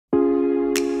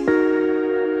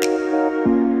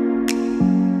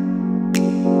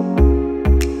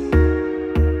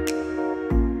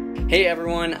Hey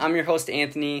everyone, I'm your host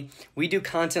Anthony. We do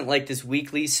content like this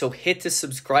weekly, so hit the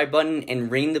subscribe button and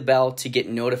ring the bell to get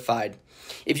notified.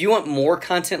 If you want more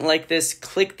content like this,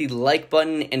 click the like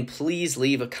button and please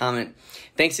leave a comment.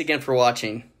 Thanks again for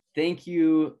watching. Thank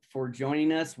you for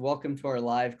joining us. Welcome to our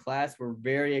live class. We're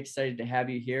very excited to have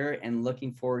you here and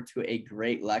looking forward to a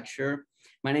great lecture.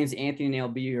 My name is Anthony and I'll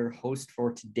be your host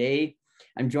for today.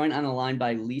 I'm joined on the line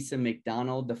by Lisa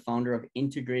McDonald, the founder of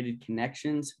Integrated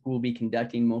Connections, who will be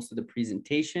conducting most of the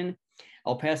presentation.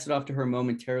 I'll pass it off to her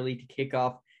momentarily to kick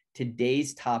off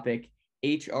today's topic,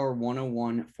 HR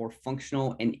 101 for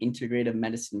functional and integrative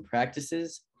medicine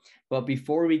practices. But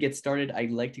before we get started,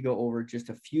 I'd like to go over just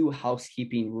a few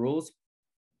housekeeping rules.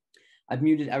 I've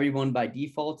muted everyone by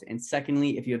default. And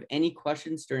secondly, if you have any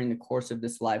questions during the course of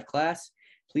this live class,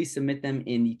 please submit them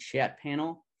in the chat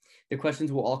panel. The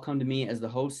questions will all come to me as the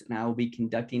host, and I will be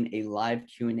conducting a live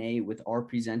Q&A with our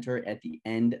presenter at the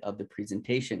end of the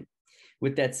presentation.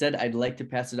 With that said, I'd like to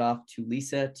pass it off to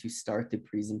Lisa to start the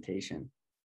presentation.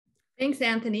 Thanks,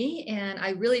 Anthony, and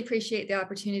I really appreciate the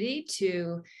opportunity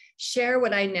to share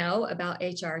what I know about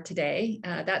HR today.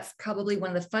 That's probably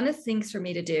one of the funnest things for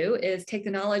me to do, is take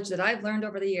the knowledge that I've learned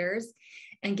over the years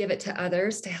and give it to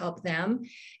others to help them.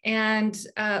 And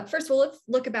first of all, let's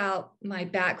look about my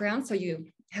background so you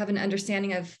have an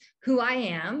understanding of who I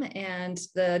am and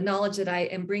the knowledge that I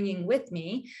am bringing with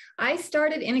me. I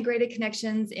started Integrated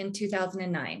Connections in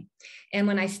 2009. And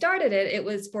when I started it, it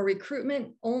was for recruitment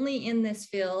only in this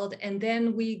field. And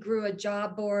then we grew a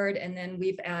job board, and then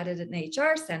we've added an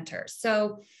HR center.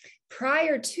 So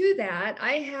prior to that,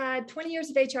 I had 20 years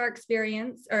of HR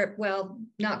experience, or well,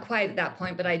 not quite at that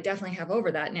point, but I definitely have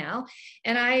over that now.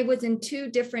 And I was in two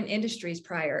different industries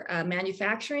prior,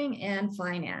 manufacturing and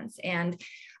finance. And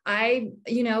I,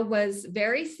 was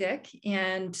very sick,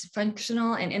 and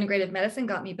functional and integrative medicine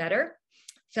got me better,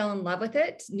 fell in love with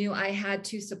it, knew I had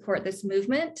to support this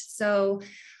movement. So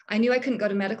I knew I couldn't go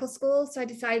to medical school. So I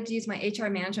decided to use my HR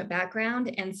management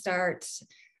background and start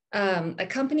a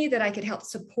company that I could help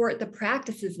support the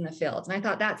practices in the field. And I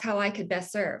thought that's how I could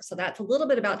best serve. So that's a little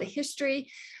bit about the history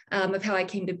of how I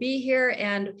came to be here.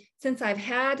 And since I've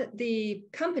had the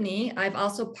company, I've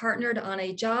also partnered on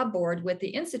a job board with the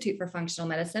Institute for Functional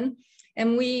Medicine.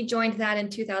 And we joined that in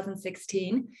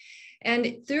 2016.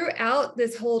 And throughout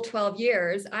this whole 12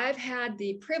 years, I've had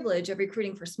the privilege of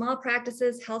recruiting for small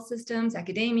practices, health systems,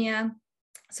 academia.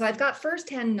 So I've got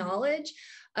firsthand knowledge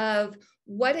of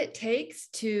what it takes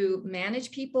to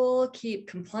manage people, keep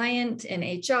compliant in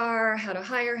HR, how to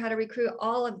hire, how to recruit,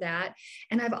 all of that.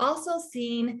 And I've also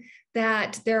seen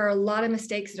that there are a lot of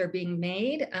mistakes that are being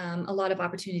made, a lot of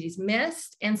opportunities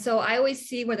missed. And so I always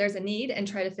see where there's a need and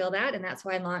try to fill that. And that's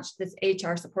why I launched this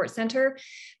HR support center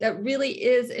that really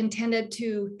is intended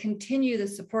to continue the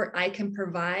support I can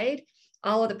provide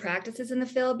all of the practices in the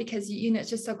field, because it's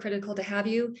just so critical to have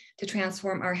you to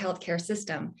transform our healthcare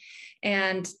system.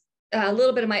 And a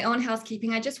little bit of my own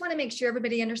housekeeping. I just want to make sure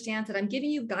everybody understands that I'm giving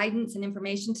you guidance and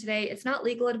information today. It's not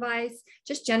legal advice,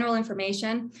 just general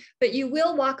information, but you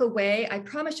will walk away. I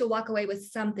promise you'll walk away with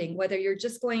something, whether you're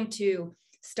just going to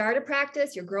start a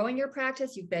practice, you're growing your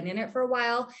practice, you've been in it for a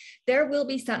while, there will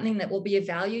be something that will be of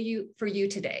value for you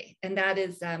today. And that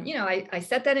is, I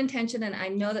set that intention, and I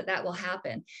know that that will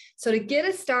happen. So to get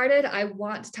us started, I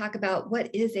want to talk about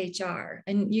what is HR.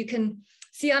 And you can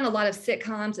see on a lot of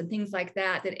sitcoms and things like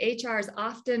that, that HR is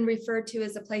often referred to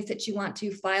as a place that you want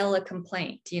to file a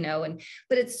complaint,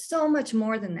 but it's so much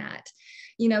more than that.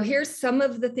 Here's some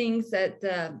of the things that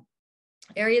the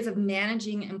areas of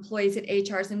managing employees that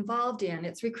HR is involved in.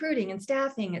 It's recruiting and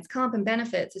staffing, it's comp and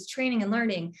benefits, it's training and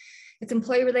learning, it's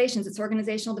employee relations, it's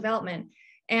organizational development.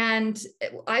 And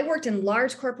I worked in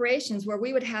large corporations where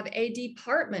we would have a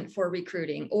department for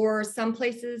recruiting, or some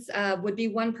places would be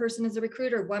one person as a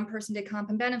recruiter, one person did comp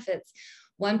and benefits,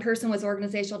 one person was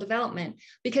organizational development,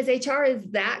 because HR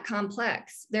is that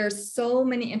complex. There's so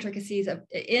many intricacies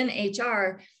in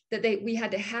HR that we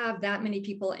had to have that many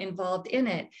people involved in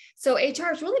it. So HR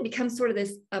has really become sort of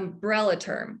this umbrella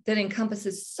term that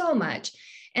encompasses so much,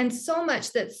 and so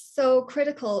much that's so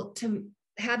critical to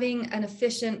having an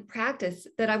efficient practice,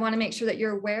 that I want to make sure that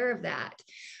you're aware of that,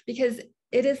 because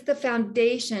it is the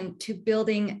foundation to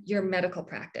building your medical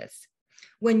practice.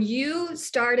 When you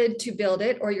started to build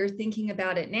it, or you're thinking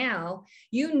about it now,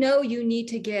 you need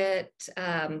to get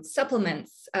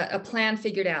supplements, a plan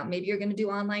figured out. Maybe you're going to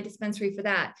do online dispensary for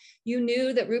that. You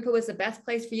knew that Rupa was the best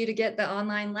place for you to get the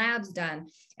online labs done.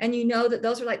 And you know that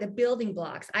those are like the building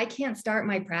blocks. I can't start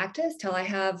my practice till I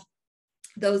have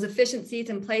those efficiencies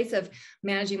in place of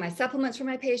managing my supplements for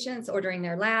my patients, ordering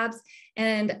their labs.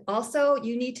 And also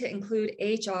you need to include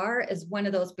HR as one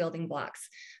of those building blocks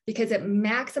because it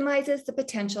maximizes the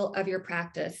potential of your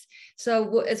practice.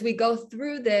 So as we go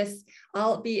through this,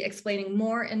 I'll be explaining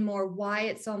more and more why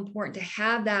it's so important to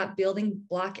have that building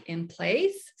block in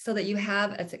place so that you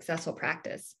have a successful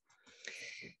practice.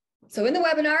 So in the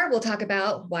webinar, we'll talk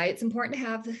about why it's important to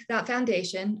have that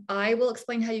foundation. I will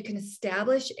explain how you can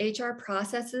establish HR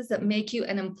processes that make you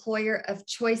an employer of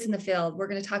choice in the field. We're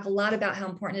going to talk a lot about how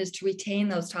important it is to retain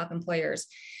those top employers.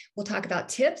 We'll talk about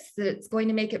tips that it's going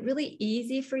to make it really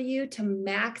easy for you to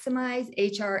maximize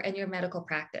HR and your medical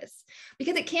practice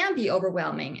because it can be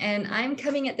overwhelming. And I'm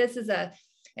coming at this as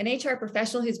an HR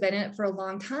professional who's been in it for a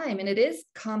long time, and it is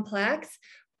complex,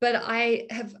 but I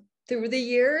have through the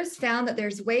years found that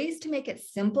there's ways to make it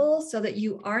simple so that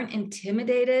you aren't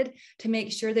intimidated, to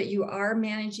make sure that you are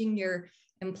managing your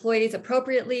employees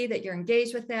appropriately, that you're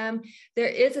engaged with them. There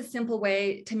is a simple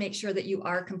way to make sure that you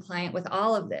are compliant with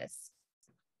all of this.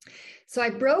 So I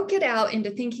broke it out into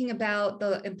thinking about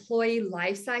the employee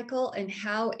life cycle and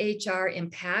how HR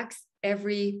impacts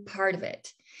every part of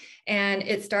it. And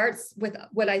it starts with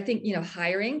what I think,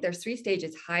 hiring. There's 3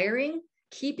 stages: hiring,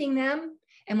 keeping them,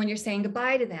 and when you're saying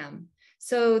goodbye to them.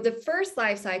 So the first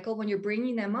life cycle, when you're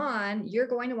bringing them on, you're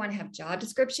going to want to have job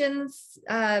descriptions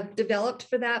developed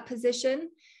for that position.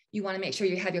 You want to make sure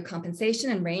you have your compensation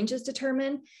and ranges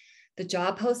determined, the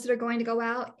job posts that are going to go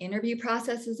out, interview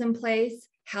processes in place,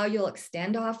 how you'll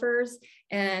extend offers,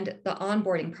 and the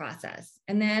onboarding process.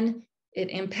 And then it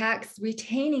impacts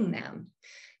retaining them.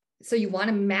 So you want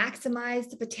to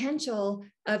maximize the potential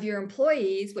of your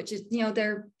employees, which is,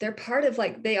 they're part of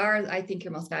they are, I think,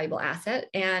 your most valuable asset.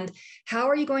 And how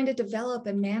are you going to develop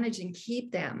and manage and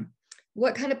keep them?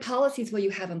 What kind of policies will you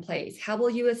have in place? How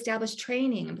will you establish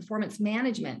training and performance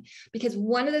management? Because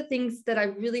one of the things that I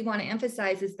really want to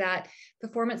emphasize is that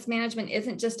performance management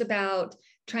isn't just about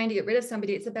trying to get rid of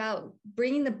somebody. It's about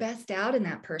bringing the best out in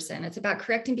that person. It's about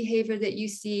correcting behavior that you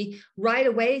see right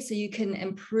away so you can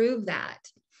improve that.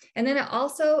 And then it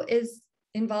also is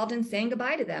involved in saying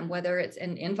goodbye to them, whether it's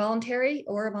an involuntary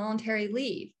or a voluntary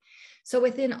leave. So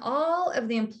within all of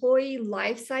the employee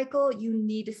life cycle, you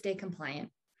need to stay compliant.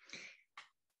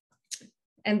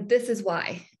 And this is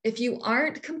why. If you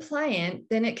aren't compliant,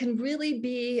 then it can really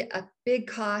be a big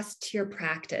cost to your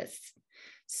practice.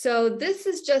 So this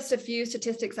is just a few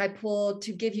statistics I pulled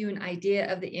to give you an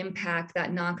idea of the impact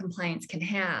that noncompliance can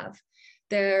have.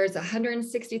 There's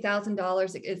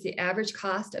 $160,000 is the average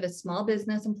cost of a small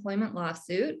business employment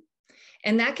lawsuit.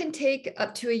 And that can take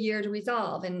up to a year to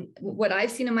resolve. And what I've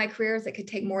seen in my career is it could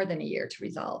take more than a year to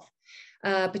resolve.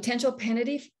 Potential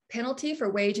penalty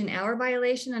for wage and hour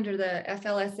violation under the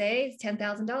FLSA is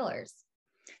 $10,000.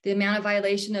 The amount of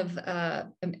violation of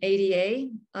ADA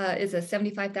is a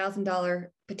 $75,000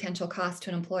 potential cost to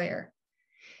an employer.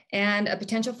 And a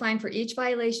potential fine for each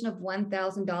violation of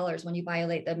 $1,000 when you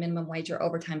violate the minimum wage or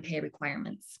overtime pay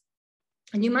requirements.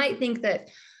 And you might think that,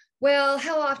 well,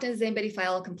 how often does anybody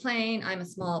file a complaint? I'm a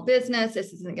small business.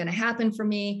 This isn't going to happen for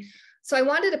me. So I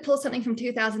wanted to pull something from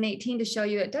 2018 to show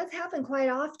you it does happen quite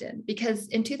often, because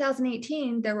in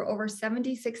 2018, there were over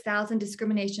 76,000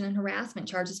 discrimination and harassment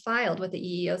charges filed with the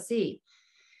EEOC.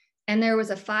 And there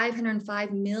was a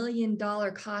 $505 million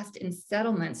cost in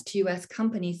settlements to US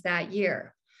companies that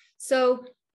year. So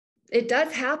it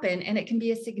does happen, and it can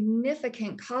be a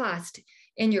significant cost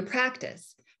in your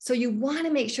practice. So you want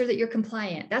to make sure that you're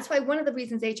compliant. That's why one of the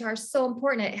reasons HR is so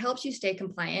important. It helps you stay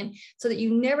compliant so that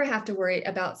you never have to worry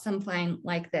about some fine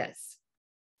like this.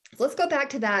 So let's go back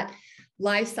to that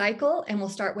life cycle, and we'll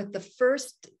start with the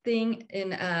first thing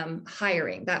in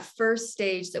hiring, that first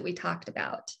stage that we talked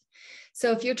about.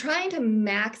 So if you're trying to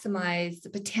maximize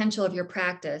the potential of your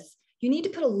practice, you need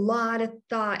to put a lot of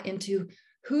thought into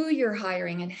who you're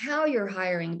hiring and how you're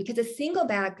hiring, because a single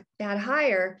bad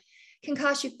hire can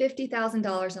cost you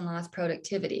 $50,000 in lost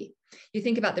productivity. You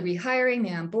think about the rehiring, the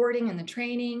onboarding, and the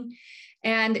training.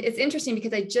 And it's interesting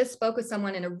because I just spoke with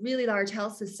someone in a really large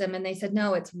health system, and they said,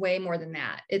 no, it's way more than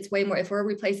that. It's way more if we're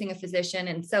replacing a physician.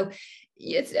 And so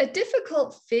it's a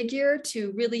difficult figure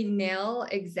to really nail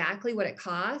exactly what it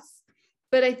costs.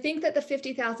 But I think that the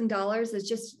 $50,000 is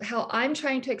just how I'm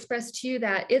trying to express to you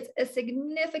that it's a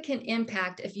significant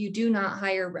impact if you do not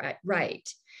hire right.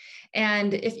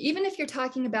 And even if you're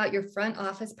talking about your front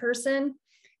office person,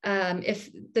 if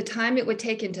the time it would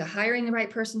take into hiring the right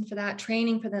person for that,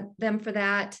 training for them for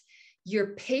that, your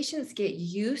patients get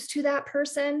used to that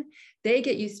person, they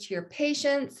get used to your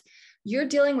patients. You're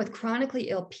dealing with chronically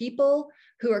ill people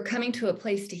who are coming to a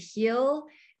place to heal.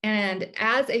 And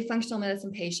as a functional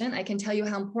medicine patient, I can tell you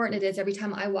how important it is every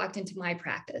time I walked into my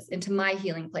practice, into my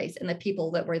healing place, and the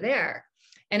people that were there.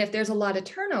 And if there's a lot of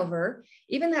turnover,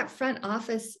 even that front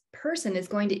office person is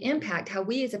going to impact how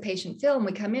we as a patient feel. And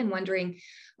we come in wondering,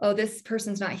 oh, this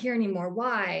person's not here anymore.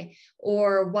 Why?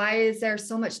 Or why is there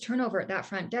so much turnover at that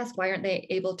front desk? Why aren't they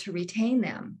able to retain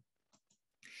them?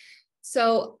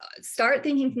 So start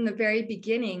thinking from the very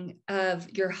beginning of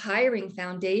your hiring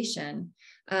foundation,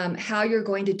 how you're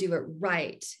going to do it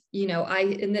right.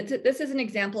 And this is an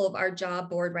example of our job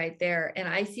board right there. And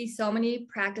I see so many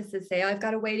practices say, I've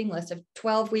got a waiting list of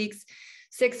 12 weeks,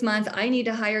 6 months. I need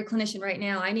to hire a clinician right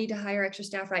now. I need to hire extra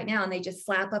staff right now. And they just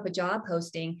slap up a job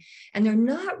posting, and they're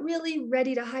not really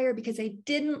ready to hire because they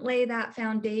didn't lay that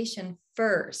foundation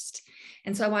first.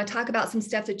 And so I want to talk about some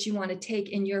steps that you want to take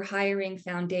in your hiring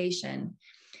foundation.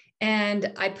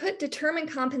 And I put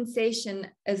determined compensation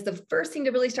as the first thing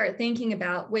to really start thinking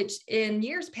about, which in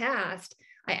years past,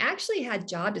 I actually had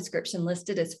job description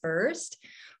listed as first,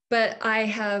 but I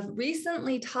have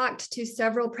recently talked to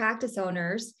several practice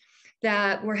owners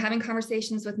that were having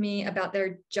conversations with me about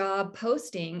their job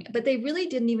posting, but they really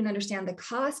didn't even understand the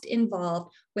cost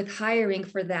involved with hiring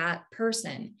for that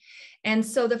person. And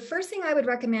so the first thing I would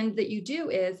recommend that you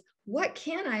do is, what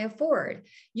can I afford?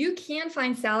 You can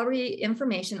find salary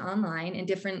information online in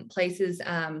different places.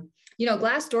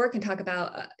 Glassdoor can talk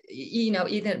about,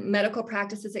 either medical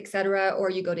practices, et cetera, or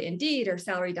you go to Indeed or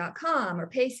salary.com or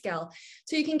PayScale.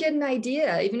 So you can get an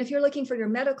idea, even if you're looking for your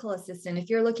medical assistant, if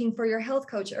you're looking for your health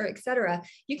coach or et cetera,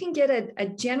 you can get a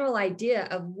general idea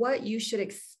of what you should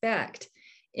expect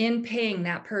in paying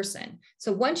that person.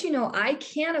 So once you know I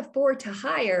can afford to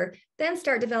hire, then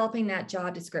start developing that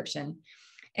job description.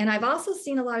 And I've also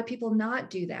seen a lot of people not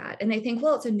do that. And they think,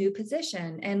 well, it's a new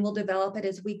position and we'll develop it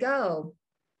as we go.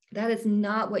 That is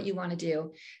not what you want to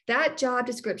do. That job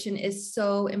description is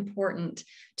so important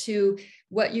to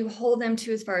what you hold them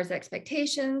to as far as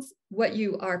expectations, what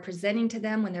you are presenting to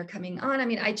them when they're coming on. I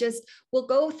mean, we'll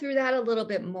go through that a little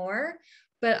bit more,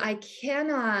 but I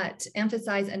cannot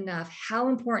emphasize enough how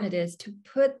important it is to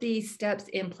put these steps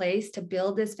in place to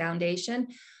build this foundation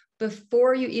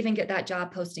before you even get that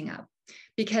job posting up.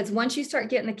 Because once you start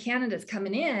getting the candidates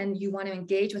coming in, you want to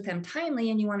engage with them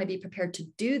timely and you want to be prepared to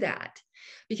do that.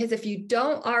 Because if you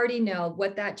don't already know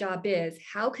what that job is,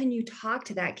 how can you talk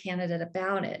to that candidate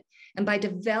about it? And by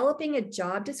developing a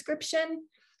job description,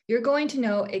 you're going to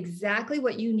know exactly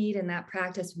what you need in that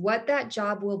practice, what that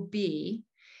job will be,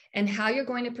 and how you're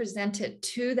going to present it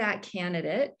to that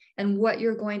candidate and what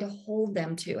you're going to hold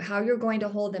them to, how you're going to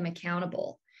hold them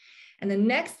accountable. And the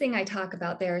next thing I talk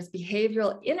about there is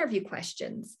behavioral interview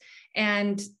questions.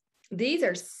 And these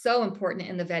are so important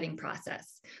in the vetting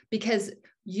process because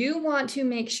you want to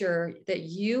make sure that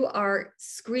you are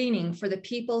screening for the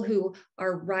people who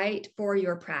are right for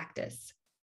your practice.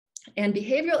 And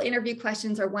behavioral interview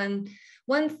questions are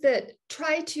ones that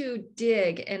try to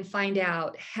dig and find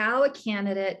out how a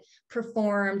candidate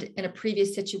performed in a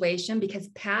previous situation, because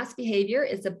past behavior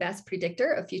is the best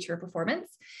predictor of future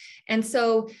performance. And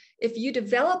so if you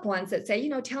develop ones that say,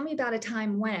 tell me about a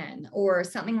time when, or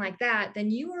something like that,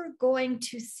 then you are going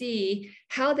to see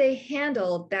how they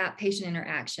handled that patient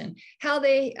interaction, how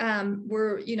they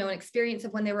were, an experience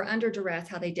of when they were under duress,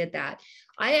 how they did that.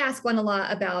 I ask one a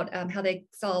lot about how they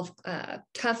solve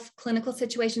tough clinical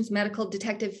situations, medical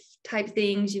detective type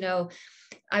things.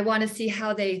 I want to see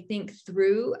how they think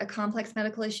through a complex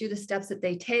medical issue, the steps that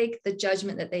they take, the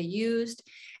judgment that they used.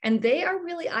 And they are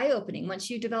really eye-opening once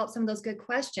you develop some of those good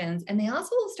questions. And they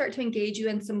also will start to engage you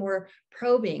in some more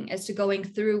probing as to going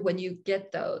through when you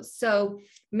get those. So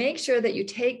make sure that you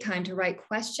take time to write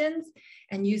questions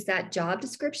and use that job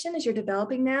description as you're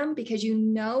developing them, because you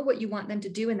know what you want them to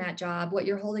do in that job, what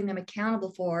you're holding them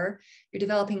accountable for. You're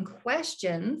developing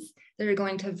questions that are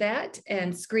going to vet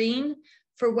and screen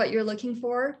for what you're looking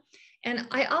for. And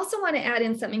I also want to add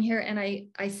in something here, and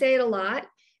I say it a lot,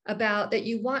 about that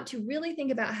you want to really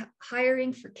think about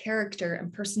hiring for character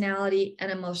and personality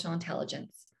and emotional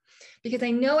intelligence. Because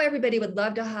I know everybody would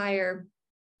love to hire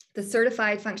the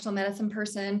certified functional medicine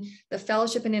person, the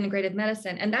fellowship in integrative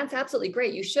medicine, and that's absolutely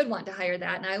great. You should want to hire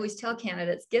that. And I always tell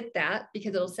candidates, get that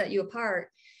because it'll set you apart.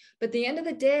 But at the end of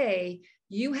the day,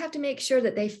 you have to make sure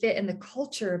that they fit in the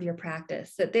culture of your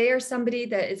practice, that they are somebody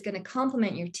that is going to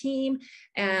complement your team,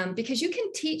 because you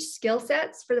can teach skill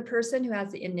sets for the person who has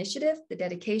the initiative, the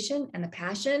dedication, and the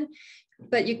passion,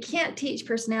 but you can't teach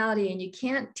personality and you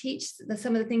can't teach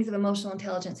some of the things of emotional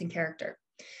intelligence and character.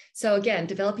 So again,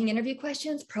 developing interview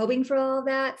questions, probing for all of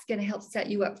that is going to help set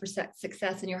you up for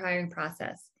success in your hiring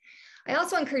process. I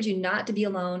also encourage you not to be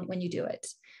alone when you do it.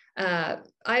 And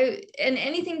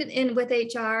anything to end with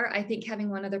HR, I think having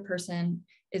one other person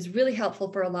is really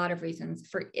helpful for a lot of reasons.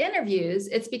 For interviews,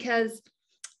 it's because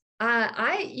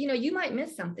you might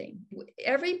miss something.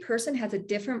 Every person has a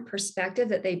different perspective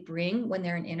that they bring when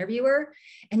they're an interviewer,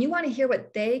 and you want to hear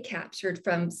what they captured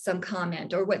from some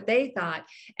comment or what they thought.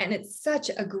 And it's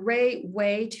such a great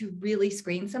way to really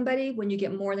screen somebody when you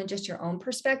get more than just your own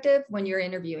perspective when you're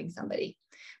interviewing somebody.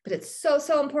 But it's so,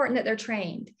 so important that they're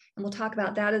trained. And we'll talk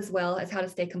about that as well as how to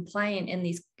stay compliant in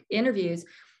these interviews.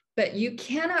 But you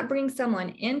cannot bring someone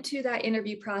into that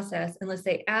interview process unless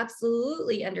they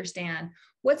absolutely understand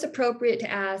what's appropriate to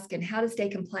ask and how to stay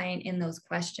compliant in those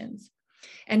questions.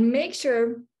 And make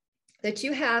sure that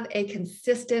you have a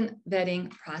consistent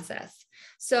vetting process.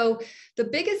 So the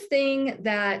biggest thing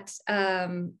that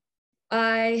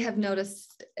I have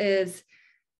noticed is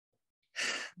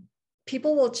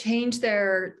people will change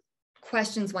their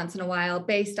questions once in a while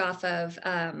based off of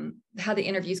how the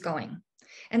interview's going.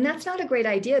 And that's not a great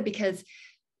idea because,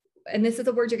 and this is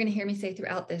a word you're going to hear me say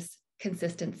throughout this,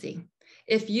 consistency.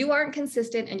 If you aren't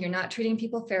consistent and you're not treating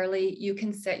people fairly, you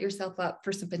can set yourself up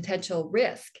for some potential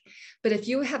risk. But if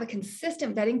you have a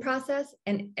consistent vetting process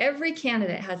and every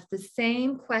candidate has the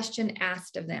same question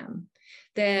asked of them,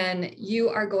 then you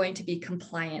are going to be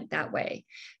compliant that way.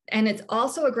 And it's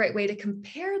also a great way to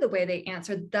compare the way they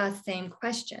answer the same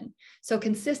question. So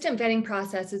consistent vetting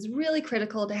process is really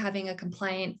critical to having a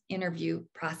compliant interview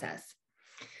process.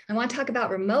 I want to talk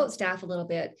about remote staff a little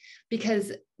bit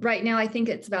because right now I think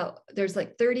there's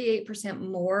like 38%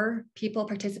 more people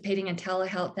participating in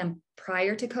telehealth than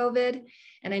prior to COVID.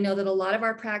 And I know that a lot of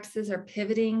our practices are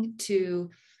pivoting to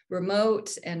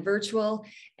remote and virtual,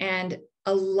 and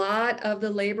a lot of the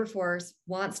labor force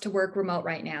wants to work remote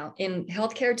right now in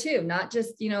healthcare too, not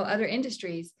just, other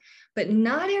industries, but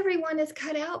not everyone is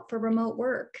cut out for remote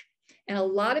work. And a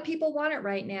lot of people want it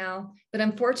right now, but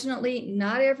unfortunately,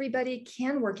 not everybody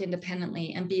can work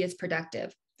independently and be as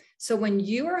productive. So when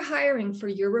you are hiring for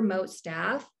your remote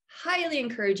staff, highly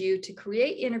encourage you to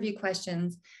create interview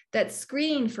questions that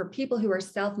screen for people who are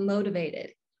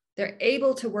self-motivated. They're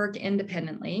able to work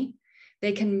independently.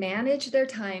 They can manage their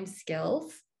time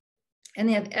skills, and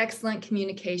they have excellent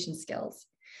communication skills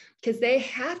because they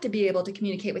have to be able to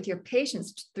communicate with your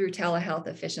patients through telehealth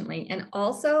efficiently and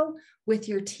also with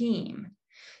your team.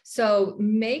 So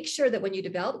make sure that when you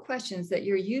develop questions that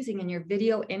you're using in your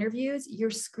video interviews,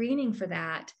 you're screening for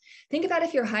that. Think about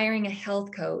if you're hiring a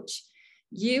health coach,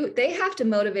 they have to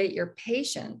motivate your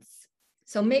patients.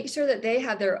 So make sure that they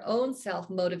have their own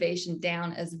self-motivation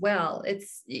down as well.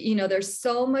 It's, there's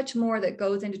so much more that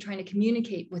goes into trying to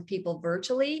communicate with people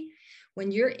virtually. When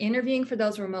you're interviewing for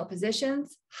those remote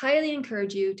positions, highly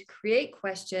encourage you to create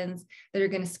questions that are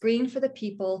going to screen for the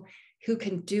people who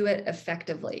can do it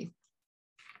effectively.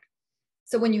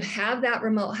 So when you have that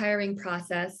remote hiring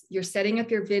process, you're setting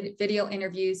up your video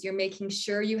interviews, you're making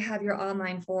sure you have your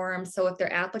online forms. So if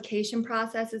their application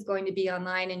process is going to be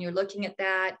online and you're looking at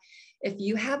that, if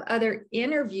you have other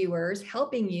interviewers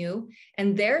helping you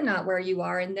and they're not where you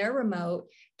are and they're remote,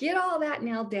 get all that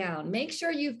nailed down. Make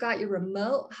sure you've got your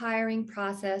remote hiring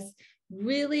process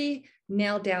really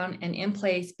nailed down and in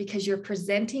place because you're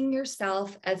presenting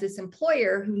yourself as this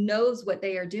employer who knows what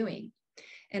they are doing.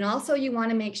 And also you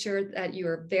want to make sure that you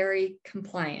are very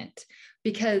compliant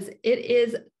because it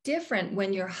is different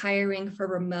when you're hiring for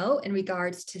remote in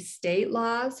regards to state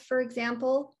laws, for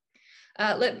example.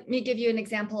 Let me give you an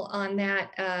example on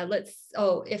that.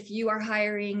 If you are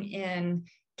hiring in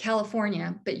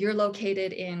California, but you're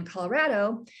located in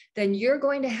Colorado, then you're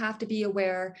going to have to be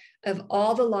aware of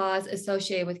all the laws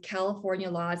associated with California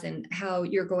laws and how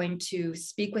you're going to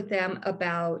speak with them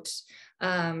about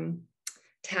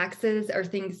taxes or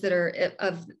things that are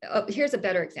here's a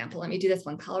better example. Let me do this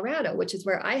one. Colorado, which is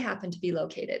where I happen to be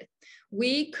located.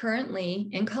 We currently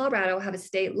in Colorado have a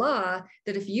state law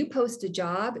that if you post a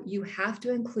job, you have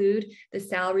to include the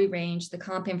salary range, the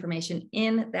comp information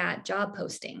in that job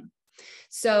posting.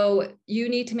 So you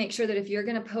need to make sure that if you're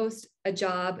going to post a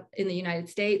job in the United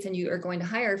States and you are going to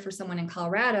hire for someone in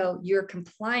Colorado, you're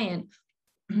compliant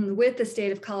with the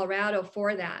state of Colorado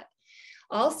for that.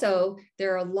 Also,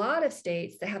 there are a lot of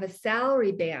states that have a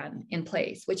salary ban in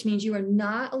place, which means you are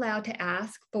not allowed to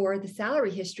ask for the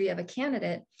salary history of a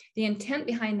candidate. The intent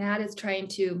behind that is trying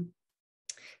to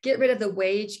get rid of the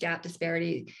wage gap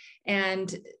disparity.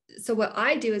 And so what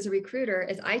I do as a recruiter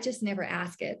is I just never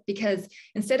ask it because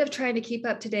instead of trying to keep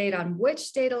up to date on which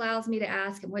state allows me to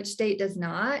ask and which state does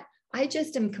not, I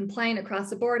just am compliant across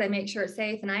the board. I make sure it's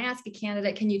safe. And I ask a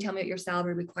candidate, can you tell me what your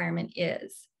salary requirement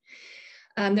is?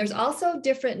 There's also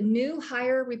different new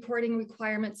hire reporting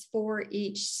requirements for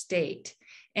each state.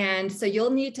 And so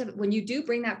you'll need to, when you do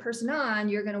bring that person on,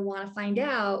 you're going to want to find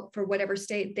out for whatever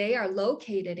state they are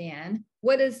located in,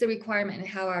 what is the requirement and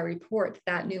how I report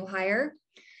that new hire.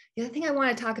 The other thing I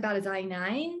want to talk about is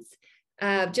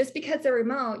I-9s. Just because they're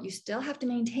remote, you still have to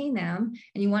maintain them,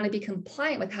 and you want to be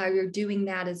compliant with how you're doing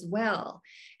that as well.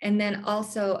 And then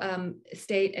also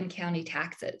state and county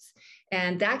taxes.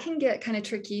 And that can get kind of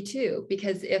tricky too,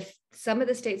 because if some of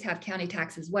the states have county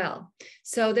tax as well.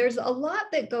 So there's a lot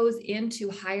that goes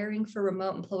into hiring for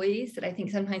remote employees that I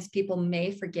think sometimes people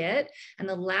may forget. And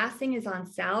the last thing is on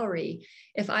salary.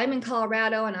 If I'm in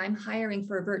Colorado and I'm hiring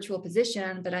for a virtual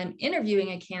position, but I'm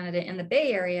interviewing a candidate in the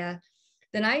Bay Area,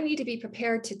 then I need to be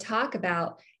prepared to talk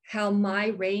about how my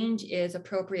range is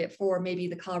appropriate for maybe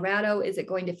the Colorado. Is it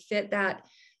going to fit that,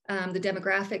 the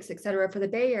demographics, et cetera, for the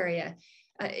Bay Area?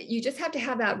 You just have to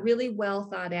have that really well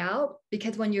thought out,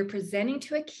 because when you're presenting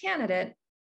to a candidate,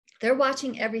 they're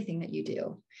watching everything that you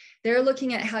do. They're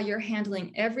looking at how you're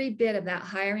handling every bit of that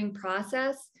hiring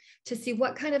process to see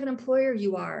what kind of an employer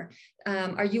you are.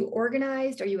 Are you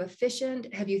organized? Are you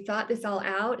efficient? Have you thought this all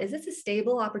out? Is this a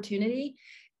stable opportunity?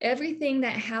 Everything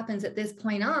that happens at this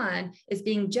point on is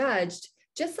being judged,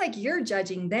 just like you're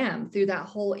judging them through that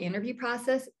whole interview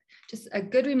process. Just a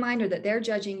good reminder that they're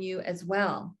judging you as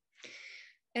well.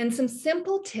 And some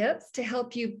simple tips to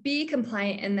help you be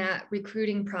compliant in that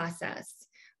recruiting process.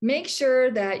 Make sure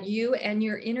that you and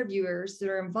your interviewers that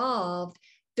are involved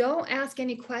don't ask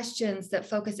any questions that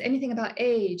focus anything about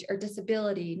age or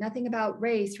disability, nothing about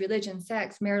race, religion,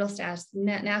 sex, marital status,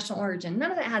 national origin.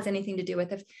 None of that has anything to do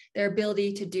with their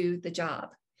ability to do the job.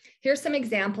 Here's some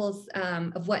examples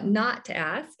of what not to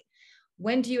ask.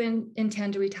 When do you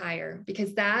intend to retire?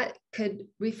 Because that could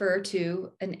refer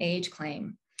to an age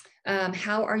claim.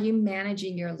 How are you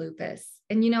managing your lupus?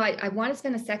 And, you know, I want to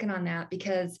spend a second on that,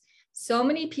 because so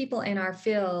many people in our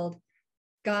field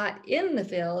got in the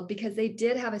field because they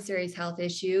did have a serious health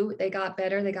issue. They got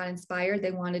better, they got inspired, they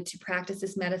wanted to practice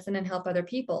this medicine and help other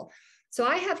people. So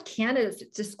I have candidates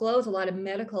disclose a lot of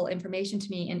medical information to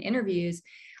me in interviews.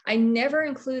 I never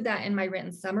include that in my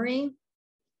written summary.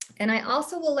 And I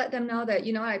also will let them know that,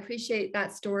 you know, I appreciate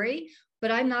that story, but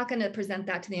I'm not going to present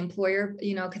that to the employer,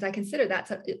 you know, because I consider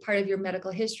that's a part of your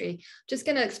medical history. Just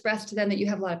going to express to them that you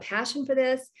have a lot of passion for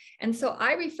this. And so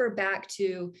I refer back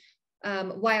to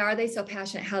why are they so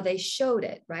passionate, how they showed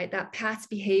it, right? That past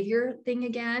behavior thing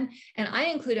again. And I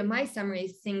include in my summary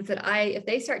things that if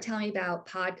they start telling me about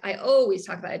I always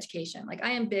talk about education. Like,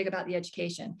 I am big about the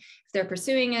education. If they're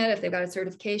pursuing it, if they've got a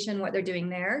certification, what they're doing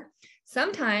there.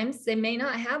 Sometimes they may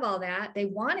not have all that. They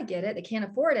want to get it. They can't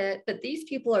afford it, but these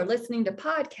people are listening to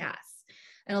podcasts.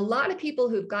 And a lot of people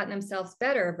who've gotten themselves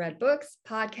better have read books,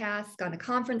 podcasts, gone to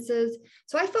conferences.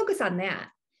 So I focus on that.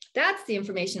 That's the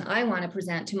information I want to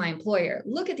present to my employer.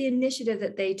 Look at the initiative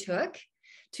that they took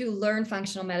to learn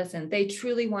functional medicine. They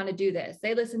truly want to do this.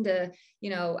 They listen to, you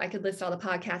know, I could list all the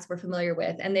podcasts we're familiar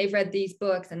with, and they've read these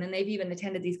books, and then they've even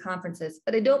attended these conferences,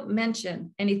 but I don't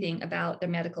mention anything about their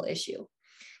medical issue.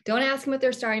 Don't ask them if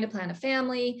they're starting to plan a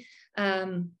family.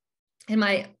 In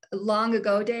my long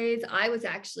ago days, I was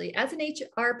actually, as an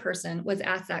HR person, was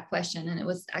asked that question, and it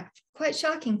was quite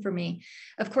shocking for me.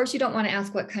 Of course, you don't want to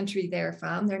ask what country they're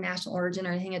from, their national origin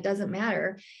or anything. It doesn't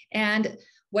matter. And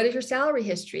what is your salary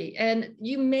history? And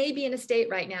you may be in a state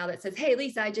right now that says, hey,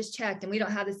 Lisa, I just checked and we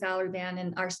don't have the salary band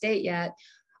in our state yet.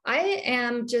 I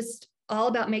am just all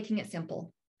about making it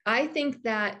simple. I think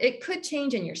that it could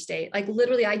change in your state. Like,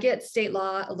 literally, I get state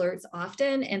law alerts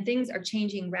often, and things are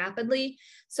changing rapidly.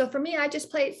 So for me, I just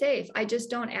play it safe. I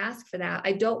just don't ask for that.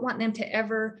 I don't want them to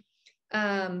ever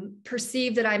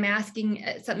perceive that I'm asking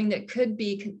something that could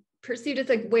be perceived as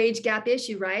a wage gap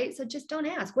issue, right? So just don't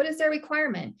ask. What is their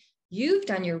requirement? You've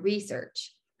done your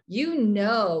research. You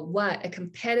know what a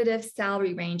competitive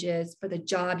salary range is for the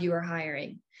job you are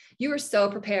hiring. You are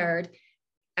so prepared.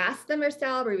 Ask them their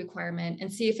salary requirement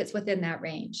and see if it's within that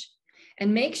range.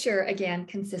 And make sure, again,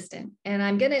 consistent. And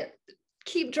I'm going to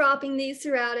keep dropping these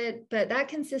throughout it, but that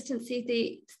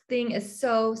consistency thing is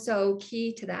so, so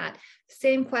key to that.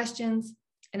 Same questions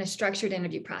and a structured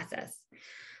interview process.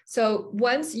 So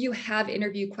once you have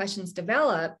interview questions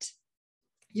developed,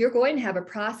 you're going to have a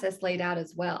process laid out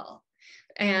as well.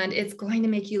 And it's going to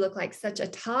make you look like such a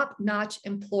top-notch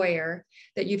employer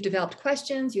that you've developed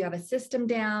questions, you have a system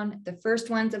down. The first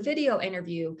one's a video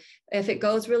interview. If it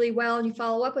goes really well and you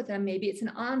follow up with them, maybe it's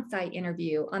an on-site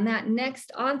interview. On that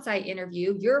next on-site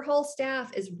interview, your whole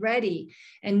staff is ready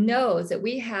and knows that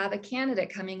we have a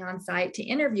candidate coming on site to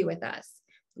interview with us.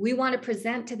 We want to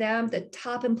present to them the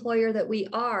top employer that we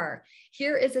are.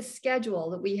 Here is a schedule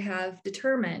that we have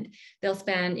determined. They'll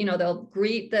spend, they'll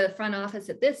greet the front office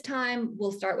at this time.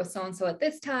 We'll start with so-and-so at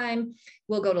this time.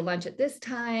 We'll go to lunch at this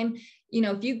time.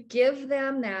 If you give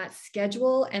them that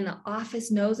schedule and the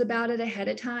office knows about it ahead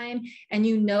of time, and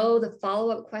the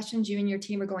follow-up questions you and your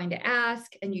team are going to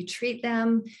ask, and you treat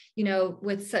them,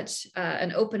 with such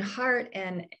an open heart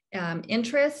and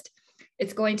interest,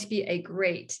 it's going to be a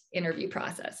great interview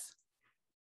process.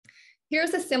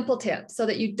 Here's a simple tip so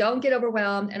that you don't get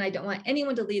overwhelmed. And I don't want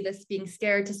anyone to leave this being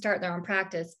scared to start their own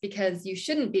practice, because you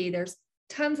shouldn't be. There's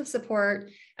tons of support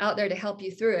out there to help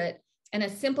you through it. And a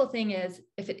simple thing is,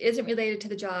 if it isn't related to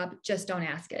the job, just don't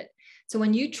ask it. So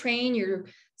when you train your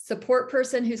support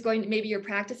person who's going to, maybe your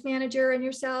practice manager and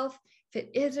yourself, if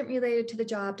it isn't related to the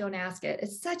job, don't ask it.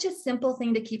 It's such a simple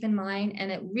thing to keep in mind,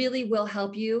 and it really will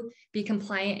help you be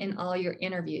compliant in all your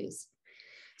interviews.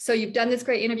 So you've done this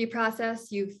great interview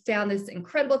process. You've found this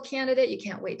incredible candidate. You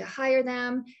can't wait to hire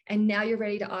them. And now you're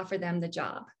ready to offer them the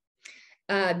job.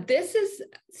 This is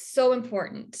so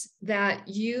important that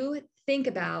you think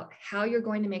about how you're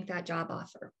going to make that job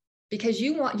offer, because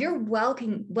you're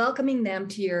welcoming them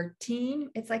to your team.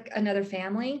 It's like another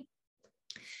family.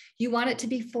 You want it to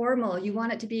be formal. You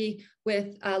want it to be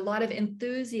with a lot of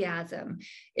enthusiasm.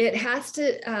 It has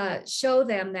to show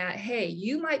them that, hey,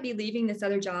 you might be leaving this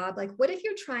other job. Like, what if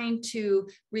you're trying to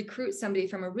recruit somebody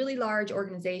from a really large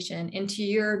organization into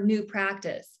your new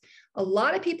practice? A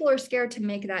lot of people are scared to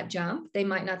make that jump. They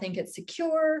might not think it's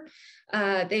secure.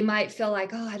 They might feel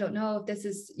like, oh, I don't know if this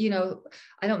is,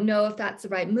 I don't know if that's the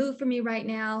right move for me right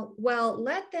now. Well,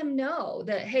 let them know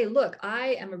that, hey, look,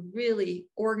 I am a really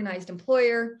organized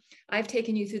employer. I've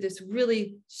taken you through this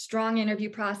really strong interview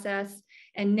process,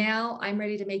 and now I'm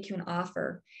ready to make you an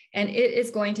offer. And it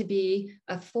is going to be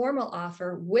a formal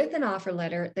offer with an offer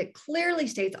letter that clearly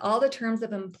states all the terms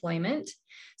of employment,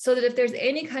 so that if there's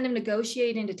any kind of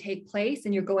negotiating to take place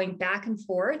and you're going back and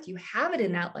forth, you have it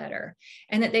in that letter,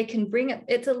 and that they can bring it.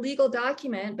 It's a legal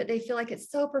document, but they feel like it's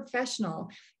so professional,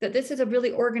 that this is a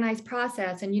really organized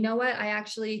process. And you know what? I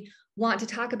actually want to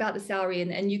talk about the salary,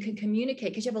 and you can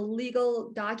communicate because you have a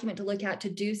legal document to look at to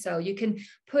do so. You can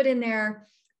put in there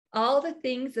all the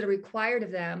things that are required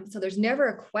of them, so there's never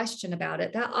a question about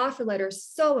it. That offer letter is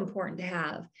so important to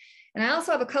have. And I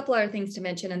also have a couple other things to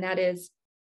mention, and that is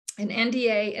an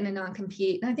NDA and a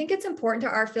non-compete. And I think it's important to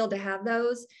our field to have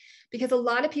those, because a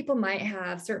lot of people might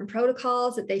have certain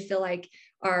protocols that they feel like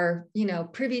are,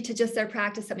 privy to just their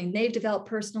practice, something they've developed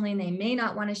personally, and they may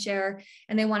not want to share,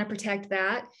 and they want to protect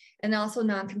that. And also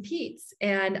non-competes.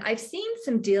 And I've seen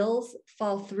some deals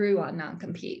fall through on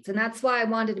non-competes. And that's why I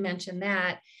wanted to mention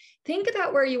that. Think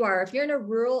about where you are. If you're in a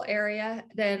rural area,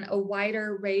 then a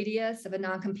wider radius of a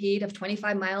non-compete of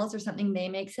 25 miles or something may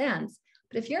make sense.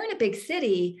 But if you're in a big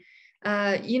city,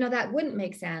 that wouldn't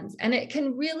make sense. And it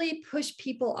can really push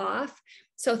people off.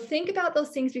 So think about those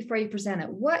things before you present it.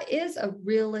 What is a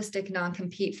realistic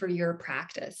non-compete for your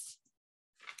practice?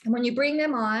 And when you bring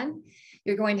them on,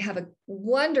 you're going to have a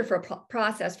wonderful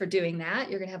process for doing that.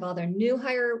 You're going to have all their new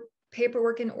hire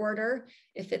paperwork in order.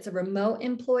 If it's a remote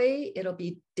employee, it'll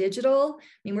be digital. I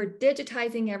mean, we're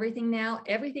digitizing everything now.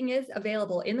 Everything is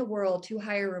available in the world to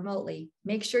hire remotely.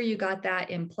 Make sure you got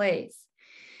that in place.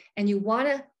 And you want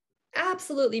to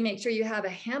absolutely make sure you have a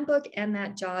handbook and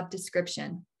that job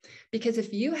description. Because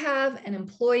if you have an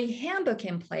employee handbook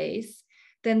in place,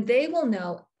 then they will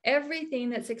know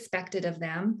everything that's expected of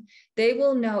them. They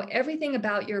will know everything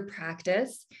about your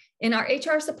practice. In our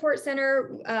HR support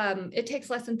center, it takes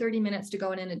less than 30 minutes to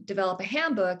go in and develop a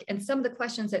handbook. And some of the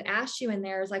questions that ask you in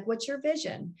there is like, what's your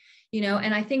vision?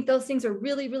 And I think those things are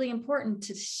really, really important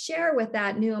to share with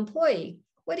that new employee.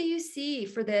 What do you see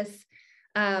for this?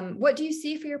 What do you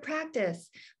see for your practice?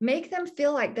 Make them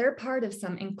feel like they're part of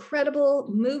some incredible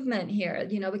movement here,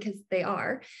 because they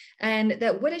are. And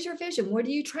that, what is your vision? What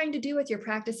are you trying to do with your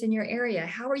practice in your area?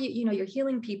 How are you, you're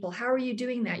healing people. How are you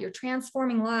doing that? You're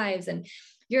transforming lives, and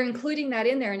you're including that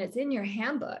in there, and it's in your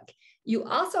handbook. You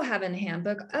also have in the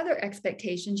handbook other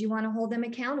expectations you want to hold them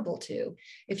accountable to.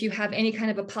 If you have any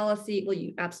kind of a policy, well,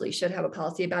 you absolutely should have a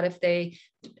policy about if they,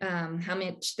 how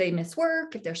much they miss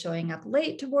work, if they're showing up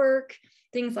late to work,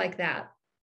 things like that.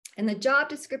 And the job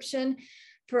description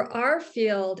for our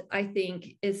field, I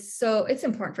think, it's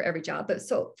important for every job, but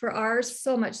so for ours,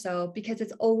 so much so, because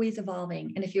it's always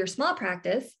evolving. And if you're a small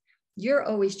practice, you're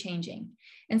always changing.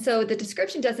 And so the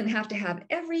description doesn't have to have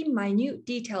every minute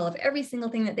detail of every single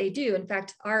thing that they do. In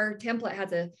fact, our template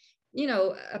has a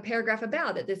paragraph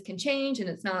about that this can change and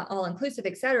it's not all inclusive,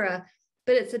 et cetera.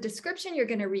 But it's a description you're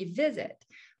going to revisit.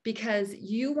 because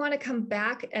you want to come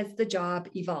back as the job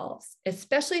evolves,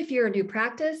 especially if you're a new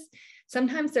practice.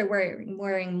 Sometimes they're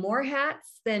wearing more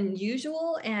hats than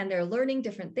usual, and they're learning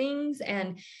different things.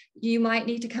 And you might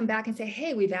need to come back and say,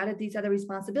 hey, we've added these other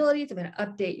responsibilities. I'm going to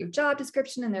update your job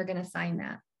description, and they're going to sign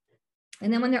that.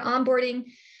 And then when they're onboarding,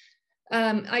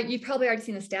 you've probably already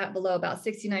seen the stat below, about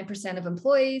 69% of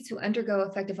employees who undergo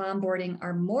effective onboarding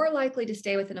are more likely to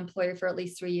stay with an employer for at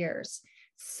least 3 years.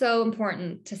 So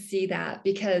important to see that,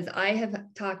 because I have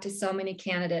talked to so many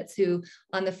candidates who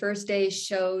on the first day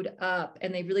showed up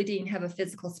and they really didn't have a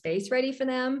physical space ready for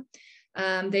them.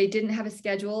 They didn't have a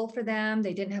schedule for them.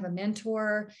 They didn't have a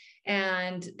mentor,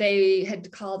 and they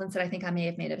had called and said, I think I may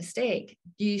have made a mistake.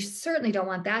 You certainly don't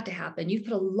want that to happen. You've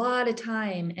put a lot of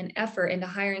time and effort into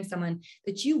hiring someone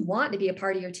that you want to be a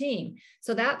part of your team.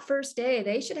 So that first day,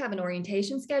 they should have an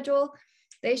orientation schedule.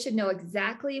 They should know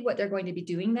exactly what they're going to be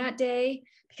doing that day,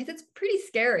 because it's pretty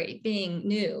scary being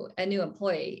a new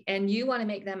employee, and you want to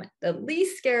make them the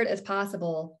least scared as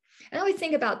possible. And I always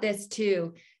think about this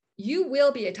too. You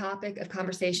will be a topic of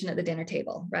conversation at the dinner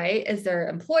table, right? As their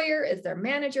employer, as their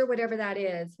manager, whatever that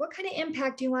is. What kind of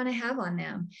impact do you want to have on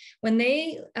them? When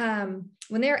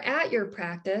they're at your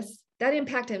practice, that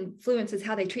impact influences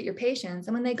how they treat your patients.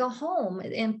 And when they go home,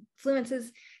 it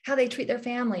influences how they treat their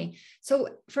family.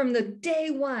 So from the day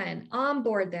one,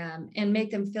 onboard them and make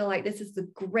them feel like this is the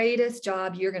greatest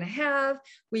job you're going to have.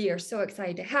 We are so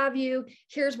excited to have you.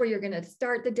 Here's where you're going to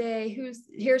start the day.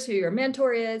 Here's who your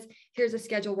mentor is. Here's a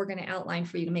schedule we're going to outline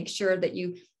for you to make sure that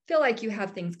you feel like you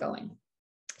have things going.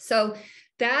 So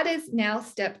that is now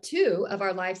step 2 of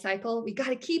our life cycle. We got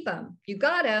to keep them. You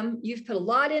got them. You've put a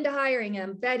lot into hiring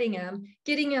them, vetting them,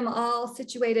 getting them all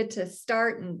situated to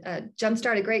start and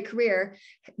jumpstart a great career.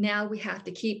 Now we have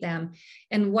to keep them.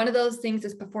 And one of those things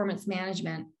is performance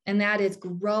management. And that is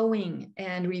growing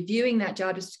and reviewing that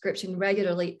job description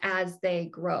regularly as they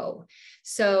grow.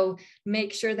 So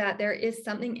make sure that there is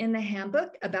something in the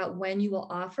handbook about when you will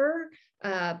offer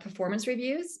performance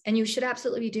reviews, and you should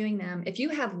absolutely be doing them. If you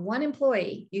have one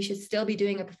employee, you should still be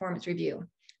doing a performance review.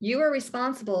 You are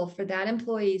responsible for that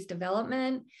employee's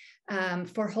development,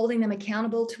 for holding them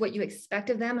accountable to what you expect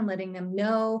of them and letting them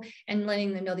know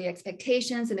the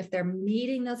expectations and if they're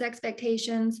meeting those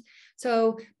expectations.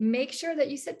 So make sure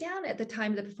that you sit down at the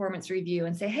time of the performance review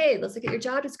and say, hey, let's look at your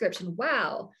job description.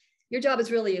 Wow, your job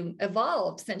has really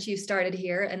evolved since you started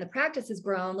here and the practice has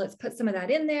grown. Let's put some of that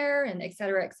in there, and et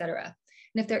cetera, et cetera.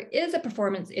 And if there is a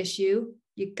performance issue,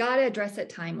 you got to address it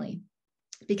timely,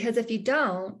 because if you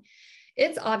don't,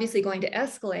 it's obviously going to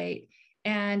escalate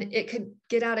and it could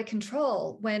get out of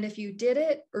control. When if you did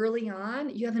it early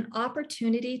on, you have an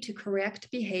opportunity to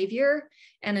correct behavior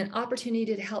and an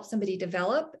opportunity to help somebody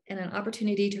develop and an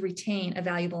opportunity to retain a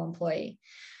valuable employee.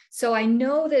 So I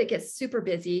know that it gets super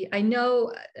busy. I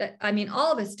know,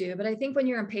 all of us do, but I think when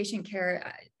you're in patient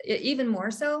care, even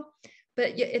more so.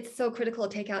 But it's so critical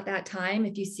to take out that time.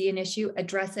 If you see an issue,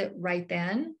 address it right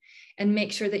then and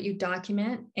make sure that you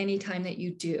document any time that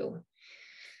you do.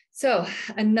 So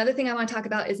another thing I want to talk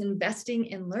about is investing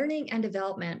in learning and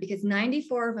development, because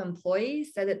 94% of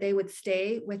employees said that they would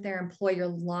stay with their employer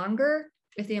longer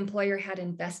if the employer had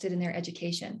invested in their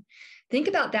education. Think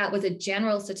about that with a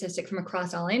general statistic from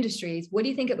across all industries. What do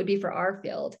you think it would be for our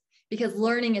field? Because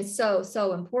learning is so,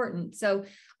 so important. So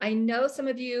I know some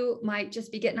of you might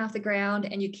just be getting off the ground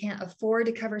and you can't afford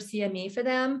to cover CME for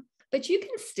them, but you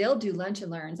can still do lunch and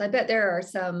learns. I bet there are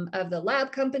some of the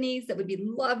lab companies that would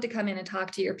love to come in and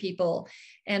talk to your people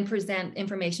and present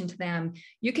information to them.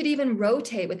 You could even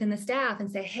rotate within the staff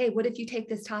and say, hey, what if you take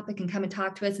this topic and come and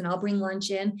talk to us, and I'll bring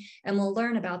lunch in and we'll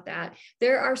learn about that.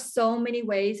 There are so many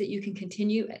ways that you can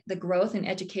continue the growth in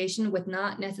education with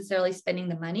not necessarily spending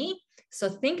the money. So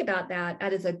think about that.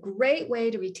 That is a great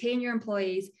way to retain your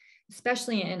employees,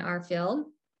 especially in our field.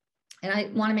 And I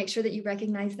want to make sure that you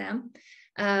recognize them.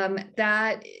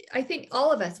 That I think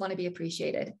all of us want to be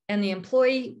appreciated, and the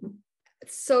employee,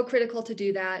 it's so critical to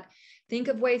do that. Think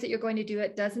of ways that you're going to do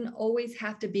it. Doesn't always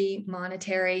have to be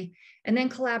monetary. And then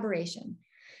collaboration.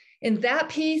 In that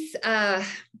piece,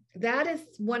 that is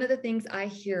one of the things I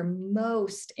hear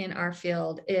most in our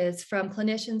field is from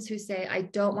clinicians who say, I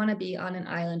don't want to be on an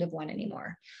island of one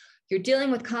anymore. You're dealing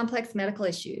with complex medical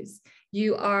issues.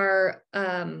 You are,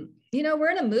 we're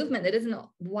in a movement that isn't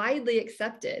widely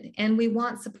accepted, and we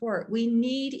want support. We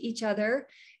need each other,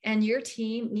 and your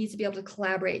team needs to be able to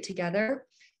collaborate together.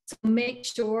 So make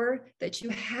sure that you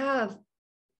have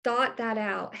thought that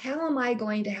out. How am I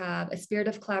going to have a spirit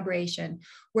of collaboration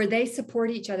where they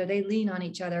support each other, they lean on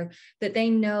each other, that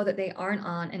they know that they aren't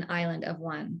on an island of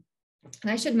one?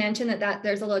 And I should mention that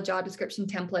there's a little job description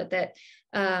template that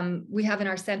we have in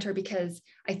our center, because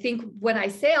I think when I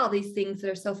say all these things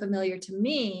that are so familiar to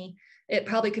me, it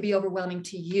probably could be overwhelming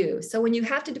to you. So when you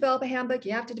have to develop a handbook,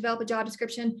 you have to develop a job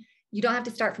description, you don't have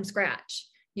to start from scratch.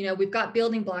 You know, we've got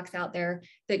building blocks out there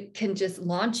that can just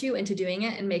launch you into doing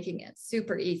it and making it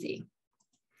super easy.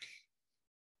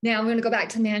 Now I'm going to go back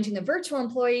to managing the virtual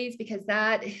employees, because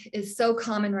that is so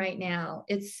common right now.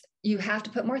 You have to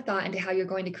put more thought into how you're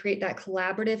going to create that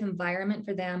collaborative environment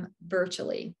for them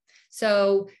virtually.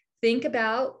 So think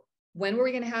about, when were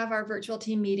we going to have our virtual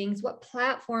team meetings? What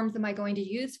platforms am I going to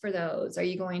use for those? Are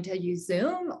you going to use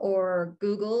Zoom or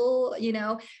Google? You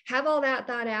know, have all that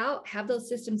thought out, have those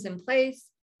systems in place.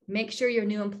 Make sure your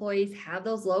new employees have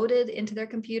those loaded into their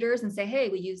computers and say, hey,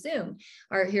 we use Zoom,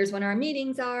 or here's when our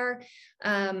meetings are.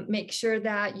 Make sure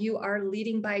that you are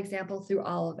leading by example through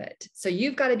all of it. So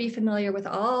you've got to be familiar with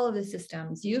all of the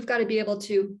systems. You've got to be able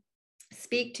to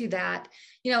speak to that.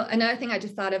 You know, another thing I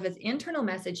just thought of is internal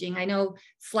messaging. I know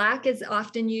Slack is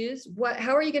often used.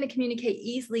 How are you going to communicate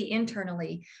easily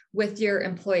internally with your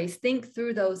employees? Think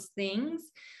through those things.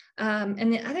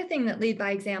 And the other thing that lead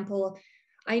by example,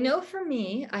 I know for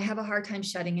me, I have a hard time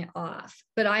shutting it off,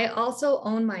 but I also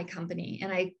own my company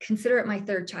and I consider it my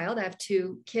third child. I have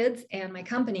 2 kids and my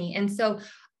company. And so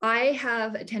I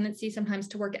have a tendency sometimes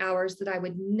to work hours that I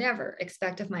would never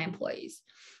expect of my employees.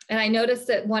 And I noticed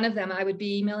that one of them, I would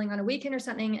be emailing on a weekend or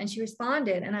something, and she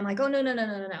responded. And I'm like, oh,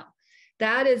 no.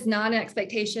 That is not an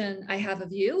expectation I have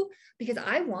of you, because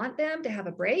I want them to have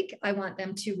a break. I want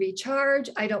them to recharge.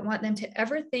 I don't want them to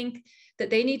ever think that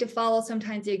they need to follow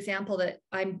sometimes the example that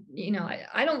I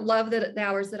don't love the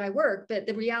hours that I work, but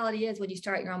the reality is when you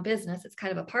start your own business, it's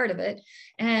kind of a part of it.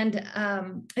 And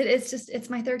it's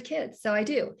my third kid. So I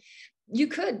do. You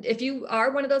could, if you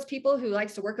are one of those people who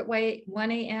likes to work at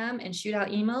 1 a.m. and shoot out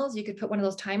emails, you could put one of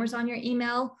those timers on your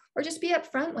email, or just be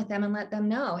upfront with them and let them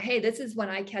know, hey, this is when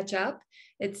I catch up.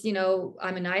 It's,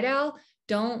 I'm a night owl.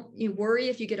 Don't you worry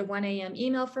if you get a 1 a.m.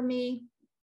 email from me.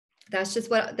 That's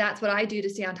what I do to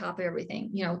stay on top of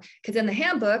everything, because in the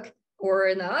handbook or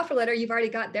in the offer letter, you've already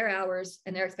got their hours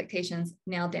and their expectations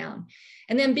nailed down.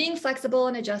 And then being flexible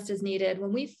and adjust as needed.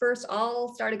 When we first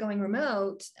all started going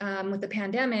remote with the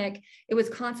pandemic, it was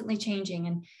constantly changing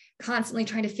and constantly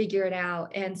trying to figure it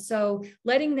out. And so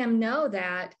letting them know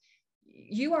that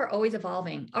you are always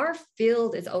evolving. Our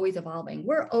field is always evolving.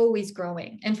 We're always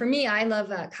growing. And for me, I love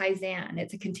Kaizen.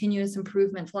 It's a continuous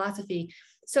improvement philosophy.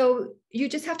 So you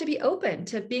just have to be open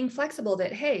to being flexible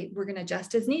that, hey, we're going to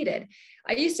adjust as needed.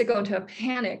 I used to go into a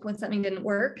panic when something didn't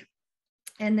work.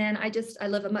 And then I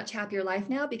live a much happier life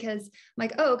now, because I'm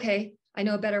like, oh, okay, I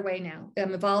know a better way now.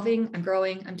 I'm evolving, I'm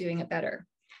growing, I'm doing it better.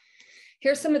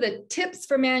 Here's some of the tips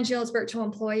for managing those virtual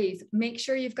employees. Make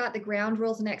sure you've got the ground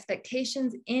rules and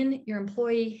expectations in your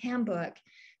employee handbook.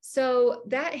 So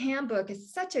that handbook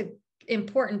is such an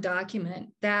important document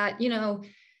that, you don't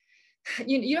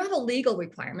have a legal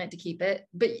requirement to keep it,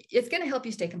 but it's going to help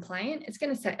you stay compliant. It's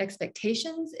going to set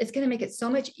expectations. It's going to make it so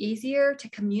much easier to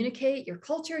communicate your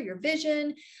culture, your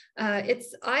vision.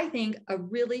 It's, I think, a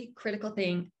really critical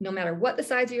thing. No matter what the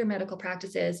size of your medical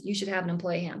practice is, you should have an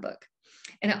employee handbook.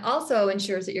 And it also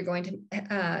ensures that you're going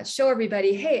to show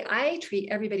everybody, hey, I treat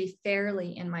everybody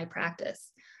fairly in my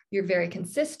practice. You're very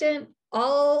consistent.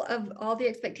 All the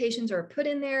expectations are put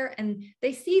in there, and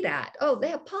they see that, oh, they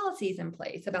have policies in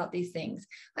place about these things.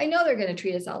 I know they're going to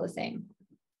treat us all the same.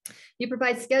 You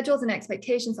provide schedules and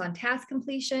expectations on task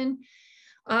completion.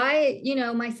 I,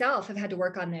 myself have had to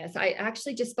work on this. I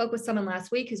actually just spoke with someone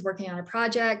last week who's working on a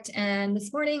project. And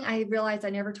this morning I realized I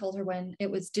never told her when it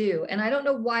was due. And I don't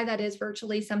know why that is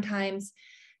virtually sometimes,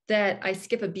 that I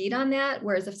skip a beat on that.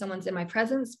 Whereas if someone's in my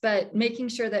presence, but making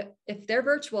sure that if they're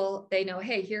virtual, they know,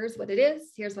 hey, here's what it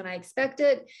is. Here's when I expect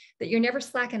it, that you're never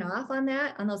slacking off on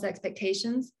those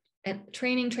expectations. And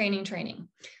training.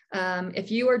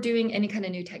 If you are doing any kind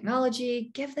of new technology,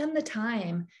 give them the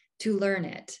time to learn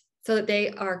it, so that they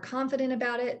are confident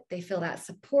about it. They feel that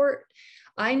support.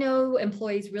 I know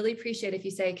employees really appreciate if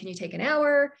you say, can you take an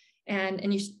hour? And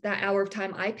that hour of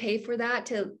time, I pay for that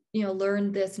to,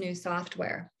 learn this new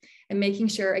software. And making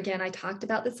sure, again, I talked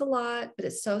about this a lot, but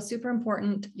it's so super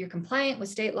important. You're compliant with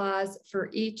state laws for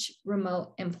each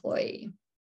remote employee.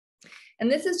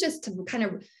 And this is just to kind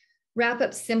of wrap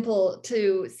up simple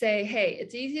to say, hey,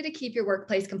 it's easy to keep your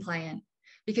workplace compliant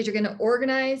because you're going to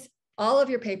organize all of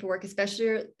your paperwork,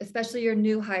 especially your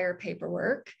new hire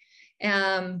paperwork.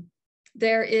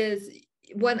 There is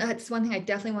that's one thing I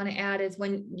definitely want to add is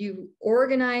when you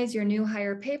organize your new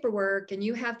hire paperwork and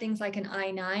you have things like an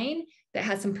I-9 that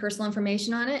has some personal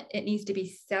information on it, it needs to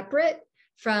be separate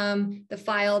from the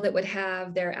file that would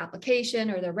have their application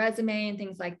or their resume and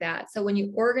things like that. So when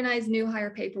you organize new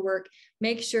hire paperwork,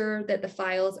 make sure that the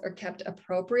files are kept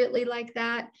appropriately like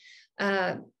that.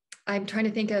 I'm trying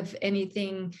to think of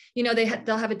anything,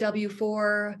 they'll have a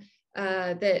W-4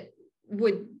 that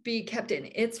would be kept in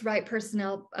its right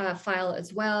personnel file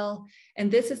as well. And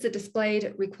this is the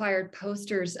displayed required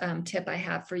posters tip I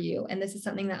have for you. And this is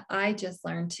something that I just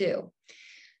learned too.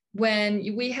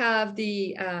 When we have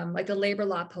the like the labor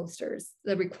law posters,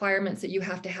 the requirements that you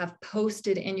have to have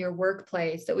posted in your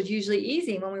workplace, that was usually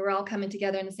easy when we were all coming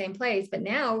together in the same place. But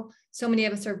now so many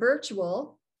of us are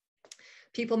virtual.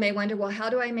 People may wonder, well, how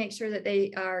do I make sure that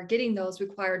they are getting those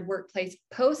required workplace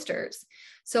posters?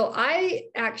 So I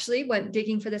actually went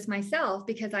digging for this myself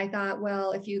because I thought,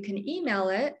 well, if you can email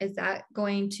it, is that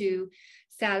going to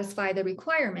satisfy the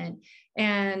requirement?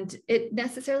 And it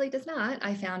necessarily does not,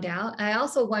 I found out. I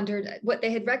also wondered what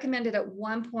they had recommended at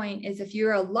one point is if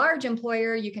you're a large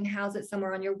employer, you can house it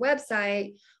somewhere on your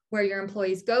website where your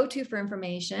employees go to for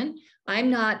information. I'm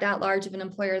not that large of an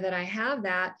employer that I have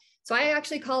that. So I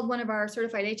actually called one of our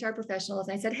certified HR professionals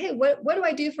and I said, hey, what do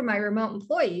I do for my remote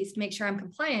employees to make sure I'm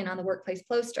compliant on the workplace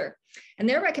poster? And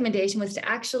their recommendation was to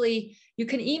actually, you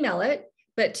can email it,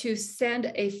 but to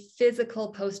send a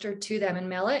physical poster to them and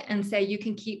mail it and say, you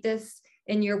can keep this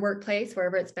in your workplace,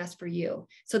 wherever it's best for you.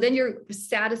 So then you're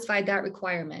satisfied that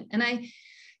requirement. And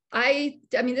I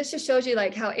mean, this just shows you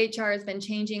like how HR has been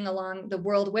changing along the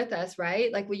world with us,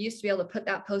 right? Like we used to be able to put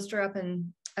that poster up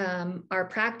in our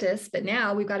practice, but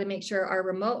now we've got to make sure our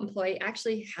remote employee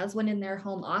actually has one in their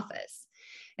home office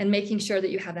and making sure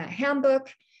that you have that handbook.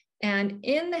 And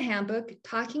in the handbook,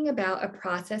 talking about a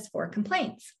process for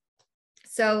complaints.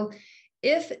 So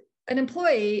if an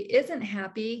employee isn't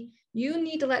happy, you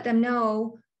need to let them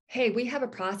know, hey, we have a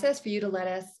process for you to let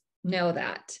us know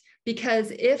that. Because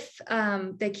if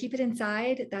they keep it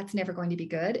inside, that's never going to be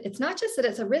good. It's not just that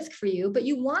it's a risk for you, but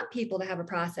you want people to have a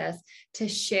process to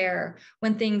share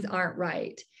when things aren't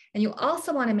right. And you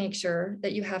also want to make sure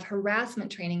that you have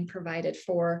harassment training provided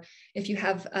for if you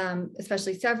have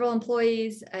especially several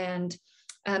employees. And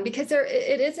because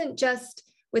it isn't just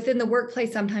within the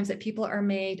workplace sometimes that people are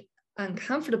made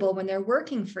uncomfortable when they're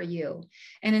working for you.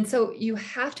 And so you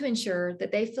have to ensure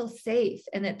that they feel safe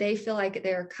and that they feel like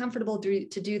they're comfortable to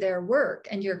do their work.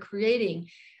 And you're creating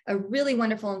a really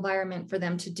wonderful environment for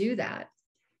them to do that.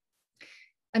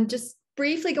 I'm just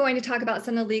briefly going to talk about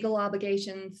some of the legal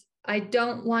obligations. I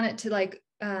don't want it to like,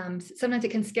 sometimes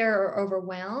it can scare or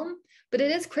overwhelm, but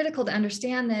it is critical to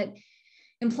understand that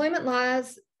employment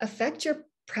laws affect your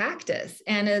practice.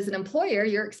 And as an employer,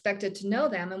 you're expected to know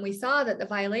them. And we saw that the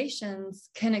violations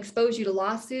can expose you to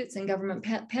lawsuits and government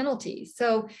penalties.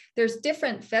 So there's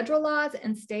different federal laws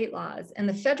and state laws. And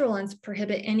the federal ones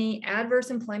prohibit any adverse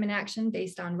employment action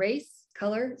based on race,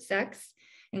 color, sex,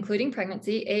 including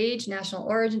pregnancy, age, national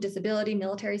origin, disability,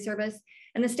 military service,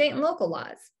 and the state and local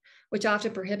laws, which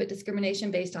often prohibit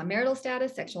discrimination based on marital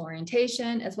status, sexual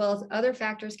orientation, as well as other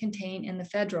factors contained in the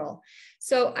federal.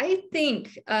 So I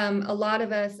think a lot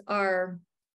of us are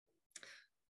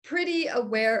pretty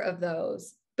aware of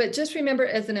those, but just remember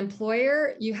as an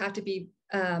employer, you have to be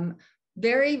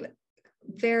very,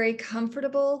 very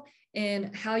comfortable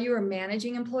in how you are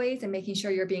managing employees and making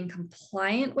sure you're being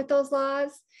compliant with those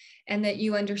laws and that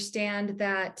you understand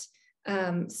that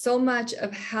so much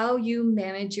of how you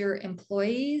manage your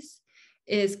employees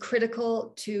is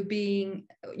critical to being,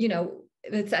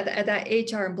 it's at that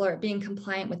HR employer being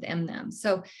compliant with them.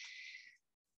 So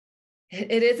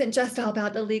it isn't just all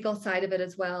about the legal side of it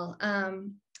as well.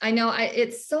 I know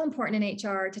it's so important in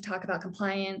HR to talk about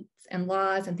compliance and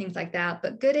laws and things like that,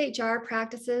 but good HR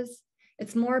practices,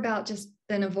 it's more about just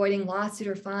than avoiding lawsuit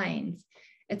or fines.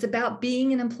 It's about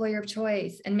being an employer of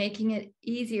choice and making it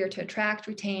easier to attract,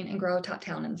 retain, and grow top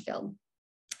talent in the field.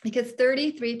 Because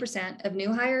 33% of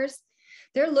new hires,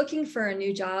 they're looking for a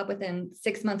new job within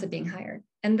 6 months of being hired.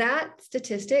 And that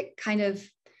statistic kind of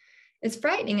is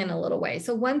frightening in a little way.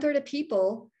 So 1/3 of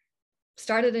people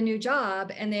started a new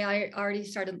job and they already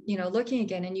started, looking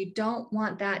again. And you don't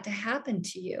want that to happen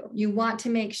to you. You want to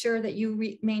make sure that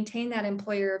you maintain that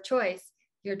employer of choice.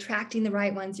 You're attracting the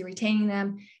right ones, you're retaining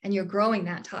them, and you're growing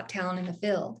that top talent in the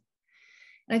field.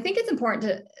 And I think it's important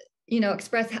to,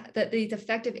 express that these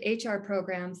effective HR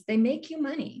programs, they make you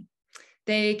money.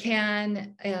 They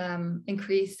can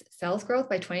increase sales growth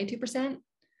by 22%,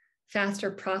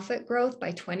 faster profit growth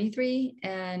by 23%,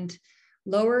 and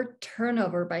lower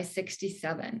turnover by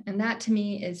 67%. And that to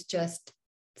me is just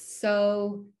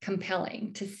so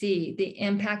compelling to see the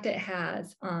impact it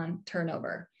has on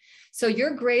turnover. So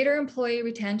your greater employee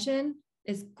retention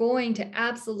is going to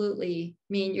absolutely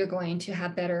mean you're going to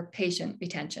have better patient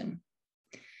retention.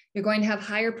 You're going to have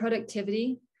higher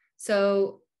productivity.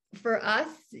 So for us,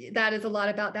 that is a lot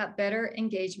about that better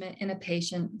engagement in a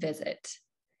patient visit.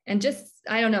 And just,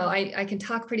 I don't know, I can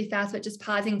talk pretty fast, but just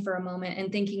pausing for a moment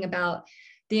and thinking about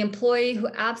the employee who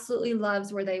absolutely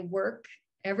loves where they work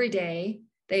every day.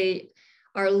 They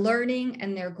are learning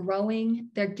and they're growing.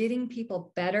 They're getting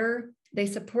people better. They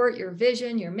support your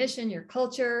vision, your mission, your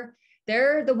culture.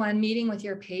 They're the one meeting with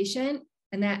your patient,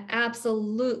 and that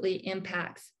absolutely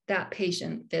impacts that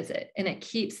patient visit, and it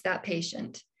keeps that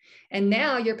patient. And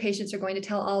now your patients are going to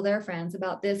tell all their friends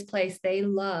about this place they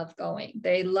love going.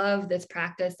 They love this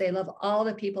practice. They love all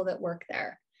the people that work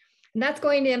there. And that's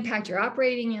going to impact your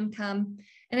operating income.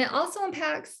 And it also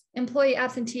impacts employee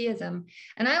absenteeism.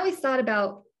 And I always thought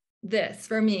about this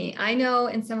for me. I know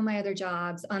in some of my other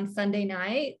jobs on Sunday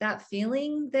night, that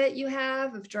feeling that you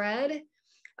have of dread,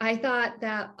 I thought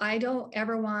that I don't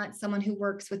ever want someone who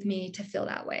works with me to feel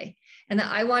that way. And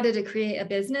that I wanted to create a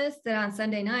business that on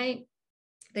Sunday night,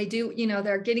 they do,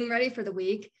 they're getting ready for the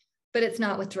week, but it's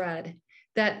not with dread.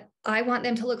 That I want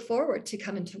them to look forward to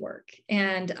coming to work.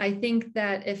 And I think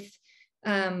that if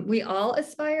we all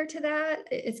aspire to that,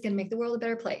 it's going to make the world a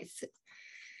better place.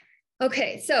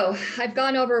 Okay, so I've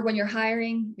gone over when you're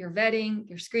hiring, you're vetting,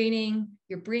 you're screening,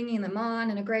 you're bringing them on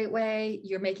in a great way,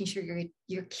 you're making sure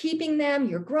you're keeping them,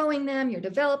 you're growing them, you're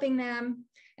developing them.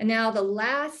 And now the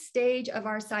last stage of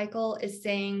our cycle is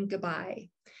saying goodbye.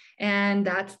 And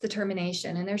that's the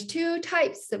termination. And there's two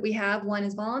types that we have. One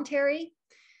is voluntary.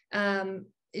 I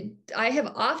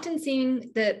have often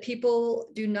seen that people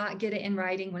do not get it in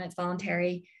writing when it's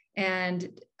voluntary. And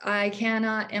I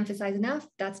cannot emphasize enough,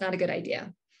 that's not a good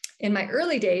idea. In my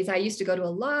early days, I used to go to a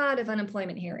lot of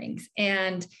unemployment hearings,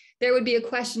 and there would be a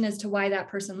question as to why that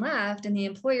person left, and the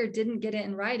employer didn't get it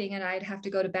in writing, and I'd have to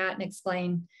go to bat and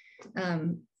explain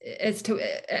as to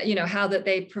how that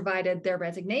they provided their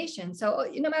resignation. So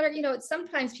no matter,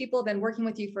 sometimes people have been working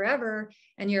with you forever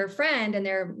and you're a friend and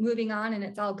they're moving on and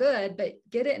it's all good, but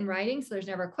get it in writing so there's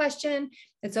never a question.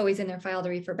 It's always in their file to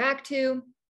refer back to.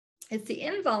 It's the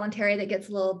involuntary that gets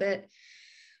a little bit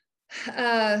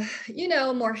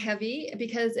more heavy,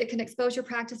 because it can expose your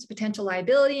practice to potential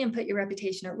liability and put your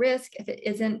reputation at risk if it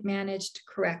isn't managed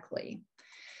correctly.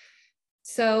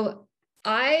 So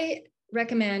I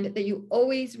recommend that you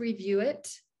always review it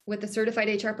with a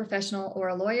certified HR professional or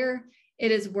a lawyer.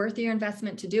 It is worth your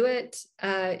investment to do it.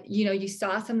 You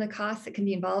saw some of the costs that can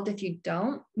be involved if you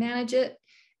don't manage it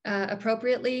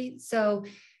appropriately. So,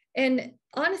 and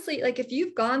honestly, like if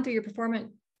you've gone through your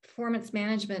performance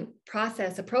management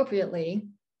process appropriately,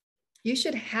 you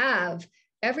should have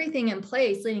everything in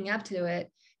place leading up to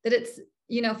it. That it's,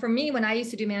 for me, when I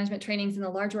used to do management trainings in the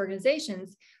large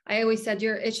organizations, I always said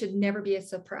it should never be a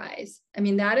surprise. I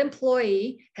mean, that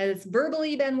employee has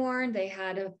verbally been warned. They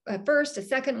had a first, a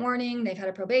second warning. They've had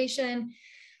a probation.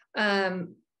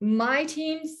 My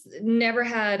teams never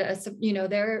had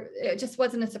it just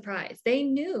wasn't a surprise. They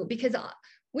knew, because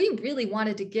we really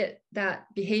wanted to get that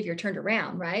behavior turned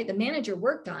around, right? The manager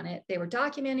worked on it. They were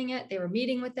documenting it. They were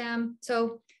meeting with them.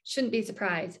 So shouldn't be a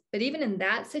surprise. But even in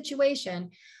that situation,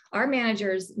 our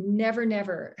managers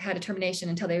never had a termination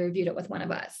until they reviewed it with one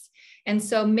of us. And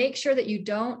so make sure that you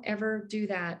don't ever do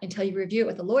that until you review it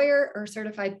with a lawyer or a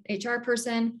certified HR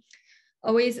person.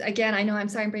 Always, again, I know I'm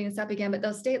sorry I'm bringing this up again, but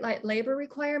those state labor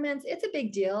requirements, it's a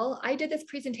big deal. I did this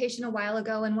presentation a while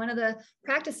ago, and one of the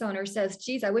practice owners says,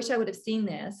 geez, I wish I would have seen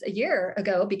this a year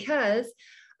ago, because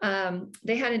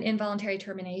they had an involuntary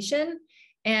termination,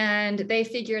 and they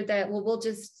figured that, well, we'll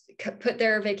just put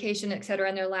their vacation, et cetera,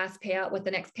 in their last payout with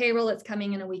the next payroll that's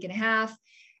coming in a week and a half.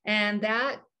 And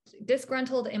that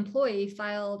disgruntled employee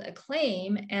filed a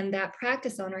claim, and that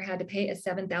practice owner had to pay a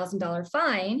 $7,000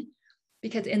 fine,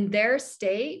 because in their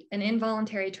state, an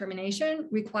involuntary termination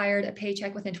required a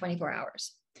paycheck within 24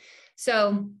 hours.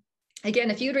 So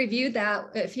again, if he had reviewed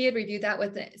that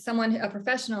with someone, a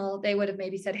professional, they would have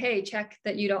maybe said, hey, check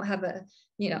that you don't have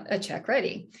a check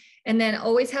ready. And then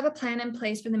always have a plan in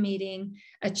place for the meeting.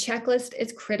 A checklist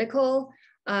is critical.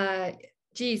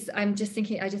 Geez, I'm just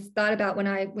thinking, I just thought about when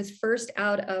I was first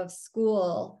out of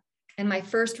school and my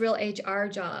first real HR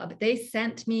job, they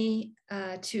sent me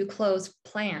to close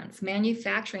plants,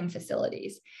 manufacturing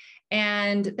facilities.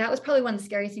 And that was probably one of the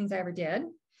scariest things I ever did.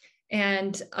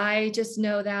 And I just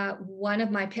know that one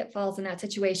of my pitfalls in that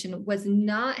situation was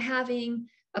not having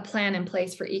a plan in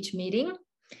place for each meeting.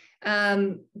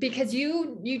 Because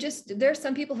there's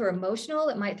some people who are emotional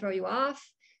that might throw you off,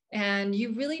 and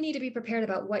you really need to be prepared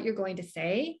about what you're going to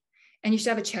say. And you should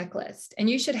have a checklist, and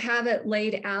you should have it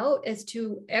laid out as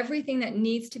to everything that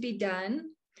needs to be done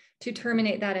to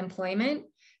terminate that employment,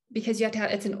 because you have to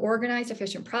have, it's an organized,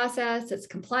 efficient process. It's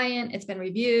compliant. It's been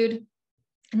reviewed.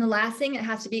 And the last thing, it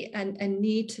has to be a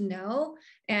need to know.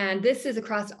 And this is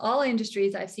across all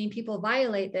industries. I've seen people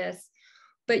violate this,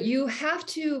 but you have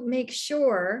to make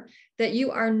sure that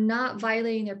you are not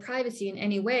violating their privacy in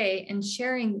any way and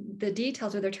sharing the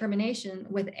details of their termination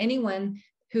with anyone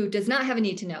who does not have a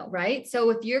need to know, right? So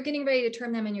if you're getting ready to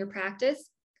term them in your practice,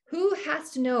 who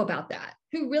has to know about that?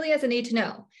 Who really has a need to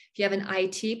know? If you have an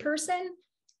IT person,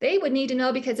 they would need to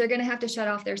know because they're going to have to shut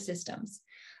off their systems.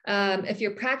 If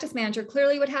your practice manager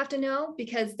clearly would have to know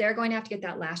because they're going to have to get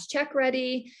that last check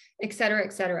ready, et cetera,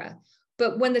 et cetera.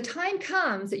 But when the time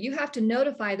comes that you have to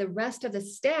notify the rest of the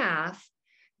staff,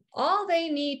 all they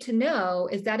need to know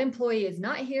is that employee is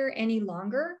not here any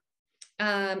longer.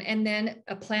 And then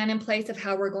a plan in place of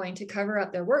how we're going to cover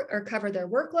up their work or cover their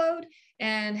workload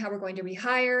and how we're going to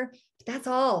rehire. That's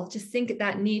all. Just think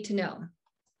that need to know.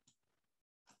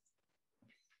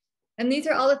 And these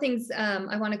are all the things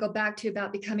I want to go back to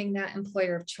about becoming that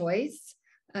employer of choice,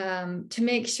 to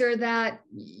make sure that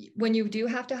when you do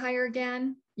have to hire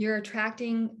again, you're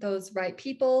attracting those right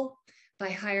people by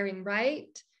hiring right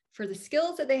for the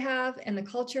skills that they have and the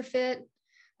culture fit,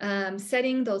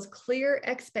 setting those clear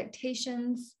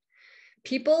expectations.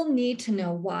 People need to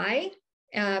know why.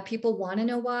 People want to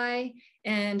know why.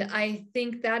 And I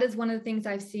think that is one of the things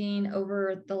I've seen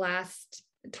over the last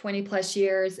 20 plus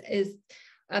years is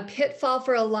a pitfall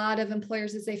for a lot of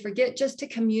employers is they forget just to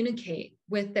communicate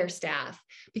with their staff.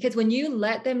 Because when you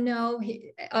let them know,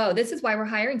 oh, this is why we're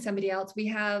hiring somebody else. We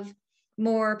have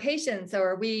more patients,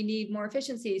 or we need more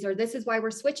efficiencies, or this is why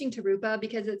we're switching to Rupa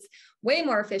because it's way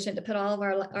more efficient to put all of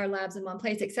our labs in one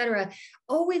place, et cetera.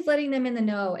 Always letting them in the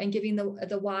know and giving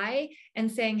the why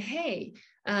and saying, hey,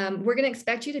 we're going to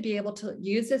expect you to be able to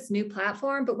use this new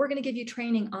platform, but we're going to give you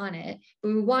training on it. But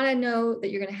we want to know that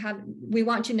you're going to have, we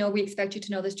want you to know, we expect you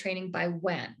to know this training by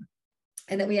when.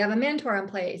 And that we have a mentor in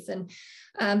place and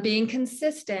being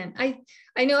consistent.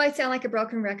 I know I sound like a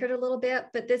broken record a little bit,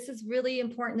 but this is really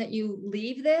important that you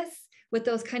leave this with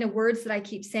those kind of words that I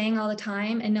keep saying all the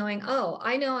time and knowing, oh,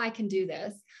 I know I can do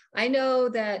this. I know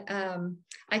that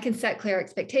I can set clear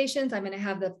expectations. I'm going to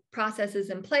have the processes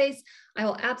in place. I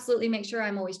will absolutely make sure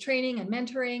I'm always training and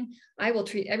mentoring. I will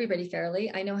treat everybody fairly.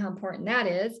 I know how important that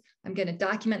is. I'm going to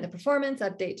document the performance,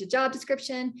 update the job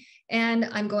description, and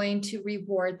I'm going to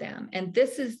reward them. And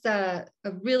this is a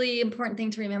really important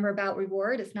thing to remember about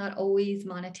reward. It's not always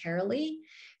monetarily,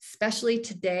 especially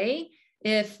today.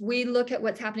 If we look at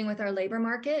what's happening with our labor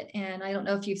market, and I don't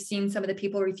know if you've seen some of the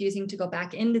people refusing to go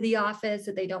back into the office,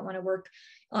 that they don't want to work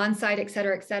on site, et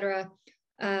cetera, et cetera.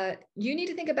 You need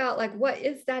to think about, like, what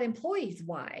is that employee's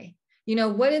why? You know,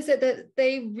 what is it that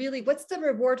they really, what's the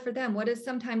reward for them? What is,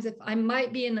 sometimes if I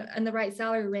might be in the right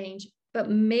salary range, but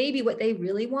maybe what they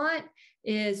really want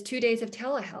is 2 days of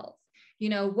telehealth. You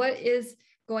know, what is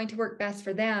going to work best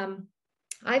for them?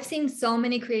 I've seen so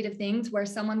many creative things where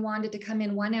someone wanted to come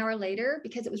in 1 hour later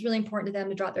because it was really important to them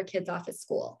to drop their kids off at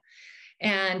school.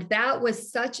 And that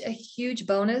was such a huge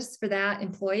bonus for that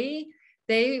employee.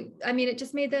 It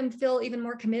just made them feel even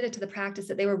more committed to the practice,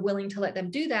 that they were willing to let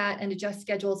them do that and adjust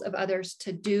schedules of others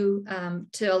to do,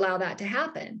 to allow that to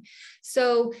happen.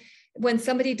 So when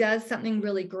somebody does something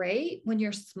really great, when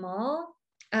you're small,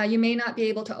 you may not be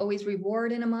able to always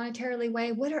reward in a monetarily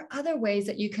way. What are other ways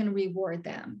that you can reward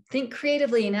them? Think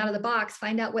creatively and out of the box,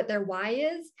 find out what their why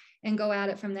is and go at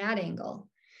it from that angle.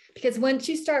 Because once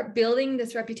you start building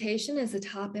this reputation as a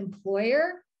top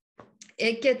employer,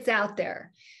 it gets out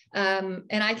there. And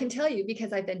I can tell you,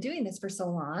 because I've been doing this for so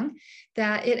long,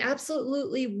 that it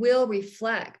absolutely will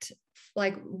reflect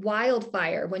like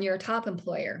wildfire when you're a top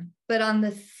employer. But on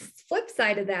the flip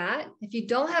side of that, if you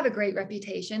don't have a great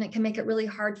reputation, it can make it really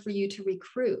hard for you to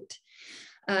recruit.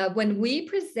 When we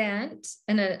present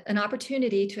an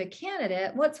opportunity to a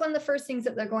candidate, what's one of the first things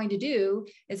that they're going to do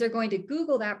is they're going to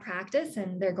Google that practice,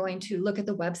 and they're going to look at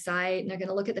the website, and they're going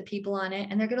to look at the people on it,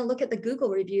 and they're going to look at the Google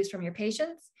reviews from your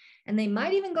patients. And they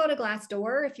might even go to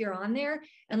Glassdoor if you're on there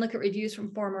and look at reviews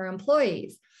from former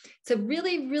employees. It's a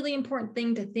really, really important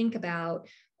thing to think about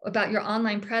your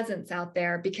online presence out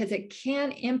there, because it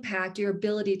can impact your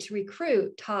ability to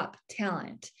recruit top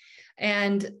talent.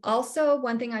 And also,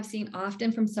 one thing I've seen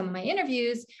often from some of my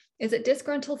interviews is that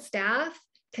disgruntled staff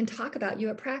can talk about you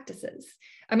at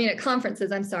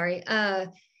conferences, I'm sorry.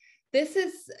 This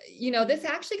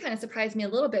actually kind of surprised me a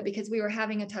little bit, because we were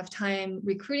having a tough time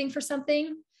recruiting for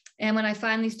something. And when I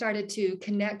finally started to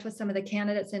connect with some of the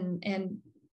candidates and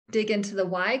dig into the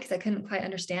why, because I couldn't quite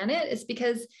understand it, it's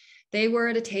because they were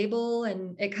at a table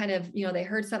and it kind of, they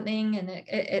heard something and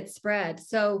it spread.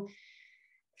 So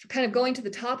kind of going to the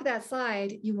top of that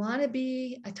slide, you want to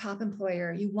be a top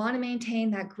employer. You want to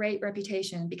maintain that great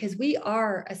reputation because we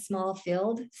are a small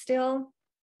field still,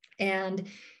 and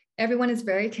everyone is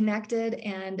very connected,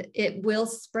 and it will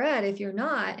spread if you're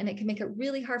not, and it can make it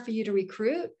really hard for you to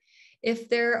recruit if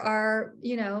there are,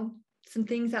 some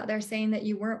things out there saying that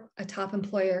you weren't a top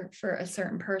employer for a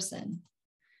certain person.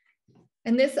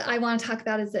 And this I want to talk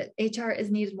about is that HR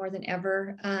is needed more than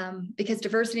ever because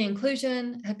diversity and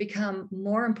inclusion have become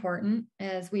more important,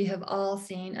 as we have all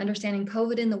seen. Understanding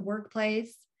COVID in the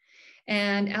workplace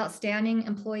and outstanding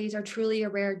employees are truly a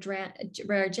rare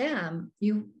gem.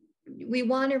 We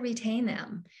want to retain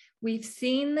them. We've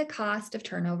seen the cost of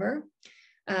turnover.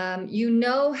 You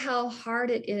know how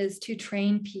hard it is to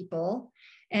train people,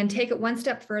 and take it one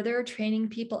step further, training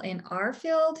people in our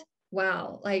field.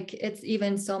 Wow, like it's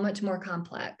even so much more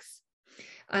complex.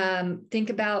 Think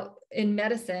about in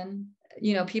medicine,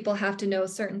 people have to know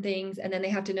certain things, and then they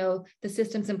have to know the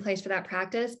systems in place for that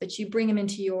practice, but you bring them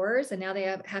into yours, and now they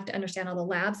have to understand all the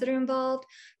labs that are involved,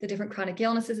 the different chronic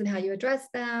illnesses and how you address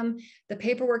them, the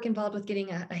paperwork involved with getting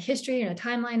a history and a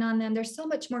timeline on them. There's so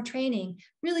much more training,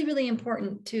 really, really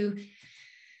important to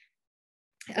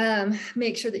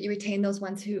make sure that you retain those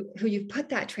ones who you've put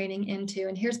that training into.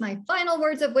 And here's my final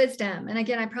words of wisdom. And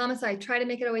again, I promise I try to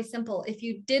make it always simple. If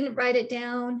you didn't write it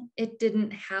down, it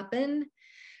didn't happen.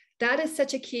 That is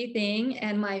such a key thing.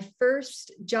 And my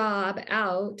first job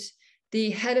out,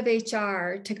 the head of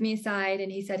HR took me aside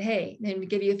and he said, hey, let me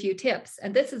give you a few tips.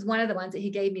 And this is one of the ones that he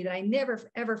gave me that I never,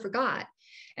 ever forgot.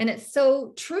 And it's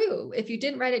so true. If you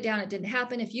didn't write it down, it didn't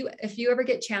happen. If you ever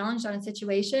get challenged on a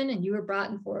situation and you were brought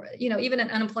in for, even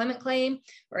an unemployment claim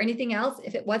or anything else,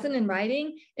 if it wasn't in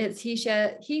writing, it's he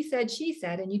said, she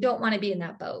said, and you don't want to be in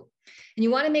that boat. And you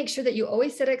want to make sure that you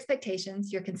always set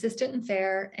expectations, you're consistent and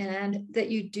fair, and that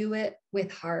you do it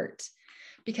with heart.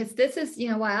 Because this is,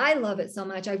 why I love it so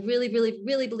much. I really, really,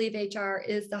 really believe HR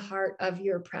is the heart of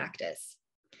your practice.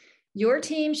 Your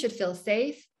team should feel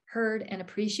safe, heard, and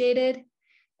appreciated.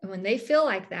 And when they feel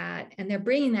like that, and they're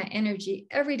bringing that energy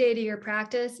every day to your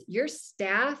practice, your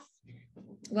staff,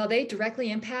 well, they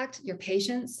directly impact your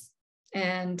patients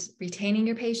and retaining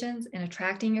your patients and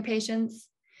attracting your patients.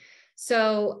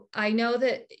 So I know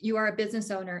that you are a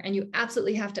business owner and you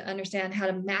absolutely have to understand how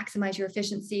to maximize your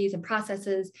efficiencies and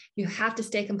processes. You have to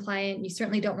stay compliant. You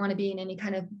certainly don't want to be in any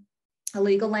kind of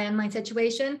illegal landmine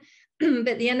situation. But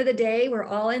at the end of the day, we're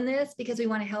all in this because we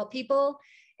want to help people.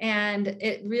 And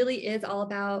it really is all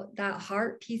about that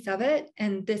heart piece of it.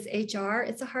 And this HR,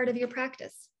 it's the heart of your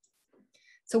practice.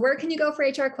 So where can you go for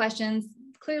HR questions?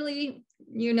 Clearly,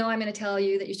 I'm going to tell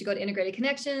you that you should go to Integrated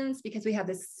Connections because we have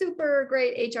this super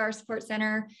great HR support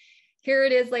center. Here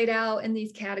it is laid out in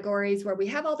these categories where we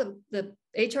have all the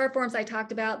HR forms I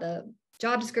talked about, the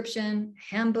job description,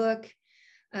 handbook,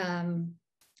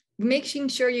 making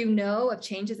sure you know of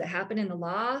changes that happen in the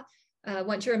law.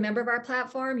 Once you're a member of our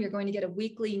platform, you're going to get a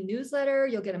weekly newsletter.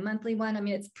 You'll get a monthly one. I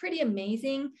mean, it's pretty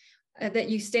amazing that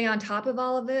you stay on top of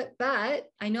all of it. But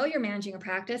I know you're managing a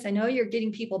practice. I know you're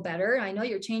getting people better. I know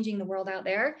you're changing the world out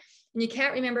there. And you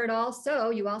can't remember it all.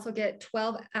 So you also get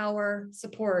 12-hour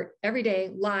support every day,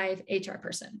 live HR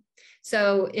person.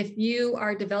 So if you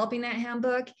are developing that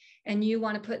handbook and you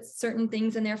want to put certain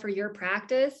things in there for your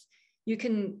practice, you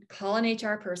can call an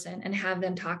HR person and have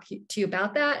them talk to you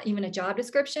about that, even a job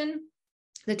description.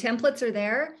 The templates are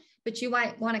there, but you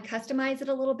might want to customize it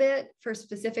a little bit for a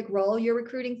specific role you're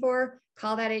recruiting for.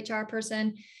 Call that HR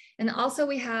person. And also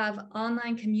we have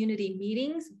online community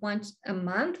meetings once a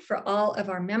month for all of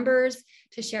our members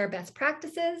to share best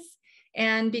practices.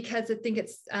 And because I think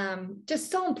it's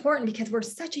just so important because we're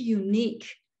such a unique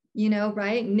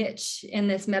niche in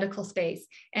this medical space.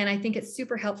 And I think it's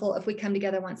super helpful if we come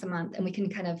together once a month and we can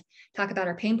kind of talk about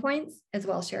our pain points as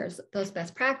well as share those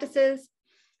best practices.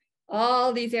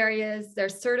 All these areas,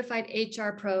 there's certified HR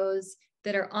pros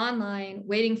that are online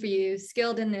waiting for you,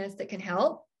 skilled in this that can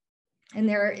help. And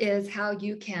there is how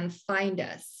you can find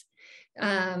us.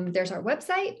 There's our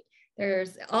website.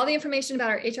 There's all the information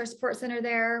about our HR support center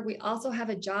there. We also have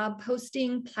a job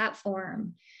posting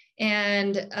platform.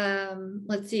 And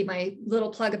let's see, my little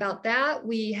plug about that.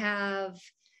 We have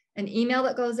an email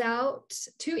that goes out,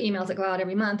 2 emails that go out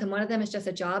every month. And one of them is just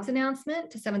a jobs announcement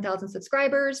to 7,000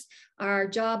 subscribers. Our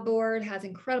job board has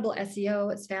incredible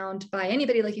SEO. It's found by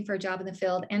anybody looking for a job in the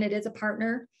field. And it is a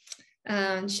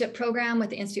partnership program with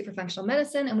the Institute for Functional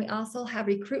Medicine. And we also have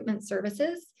recruitment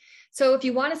services. So if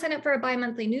you want to sign up for our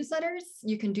bi-monthly newsletters,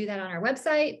 you can do that on our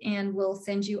website and we'll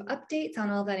send you updates on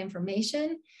all that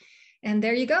information. And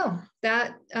there you go.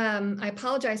 That I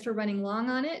apologize for running long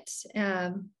on it,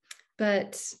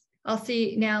 but I'll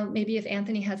see now maybe if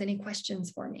Anthony has any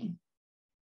questions for me.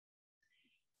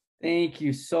 Thank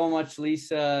you so much,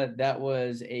 Lisa. That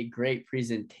was a great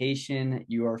presentation.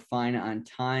 You are fine on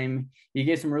time. You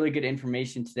gave some really good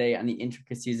information today on the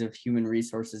intricacies of human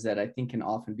resources that I think can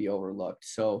often be overlooked.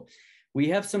 So we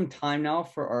have some time now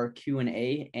for our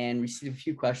Q&A and received a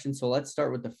few questions. So let's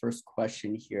start with the first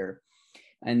question here.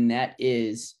 And that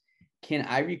is, can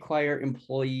I require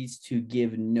employees to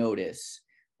give notice?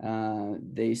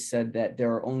 They said that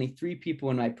there are only 3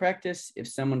 people in my practice. If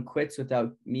someone quits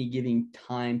without me giving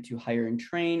time to hire and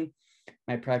train,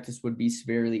 my practice would be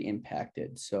severely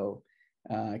impacted. So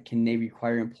can they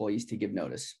require employees to give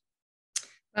notice?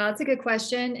 Well, that's a good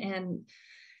question. And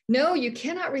no, you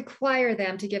cannot require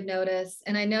them to give notice.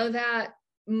 And I know that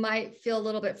might feel a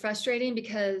little bit frustrating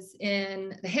because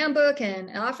in the handbook and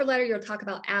an offer letter, you'll talk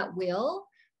about at will.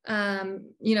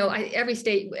 Every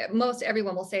state, most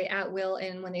everyone will say at will,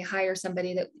 and when they hire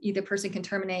somebody, that either person can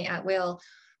terminate at will,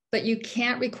 but you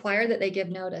can't require that they give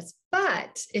notice.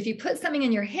 But if you put something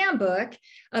in your handbook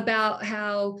about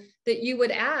how that you would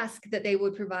ask that they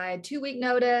would provide 2-week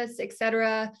notice, et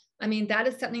cetera, I mean, that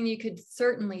is something you could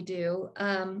certainly do.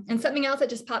 And something else that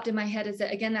just popped in my head is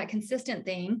that, again, that consistent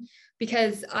thing,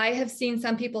 because I have seen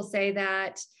some people say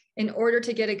that in order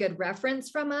to get a good reference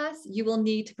from us, you will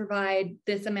need to provide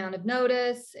this amount of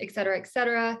notice, et cetera, et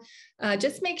cetera.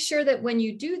 Just make sure that when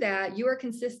you do that, you are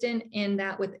consistent in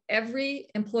that with every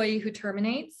employee who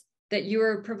terminates, that you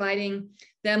are providing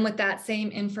them with that same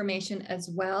information as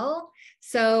well.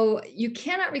 So you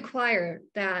cannot require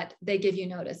that they give you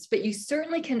notice, but you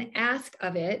certainly can ask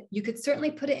of it. You could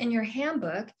certainly put it in your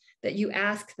handbook that you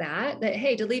ask that,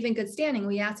 hey, to leave in good standing,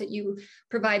 we ask that you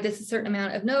provide this a certain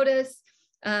amount of notice.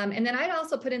 And then I'd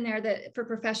also put in there that for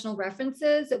professional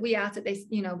references that we ask that they,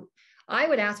 I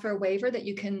would ask for a waiver that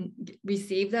you can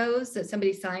receive those, that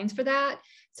somebody signs for that,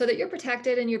 so that you're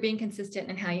protected and you're being consistent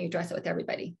in how you address it with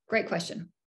everybody. Great question.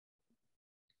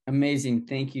 Amazing.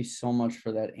 Thank you so much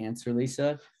for that answer,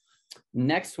 Lisa.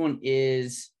 Next one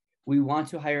is, we want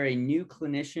to hire a new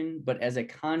clinician, but as a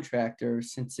contractor,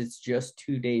 since it's just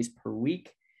 2 days per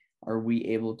week, are we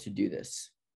able to do this?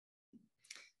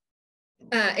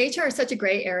 HR is such a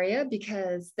gray area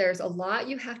because there's a lot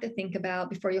you have to think about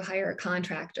before you hire a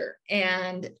contractor.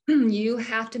 And you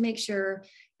have to make sure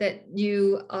that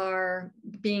you are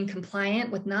being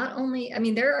compliant with not only,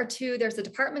 there's the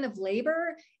Department of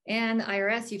Labor and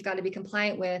IRS you've got to be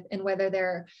compliant with, and whether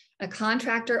they're a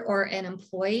contractor or an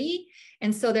employee.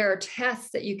 And so there are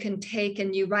tests that you can take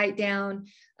and you write down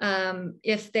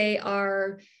if they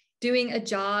are doing a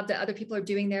job that other people are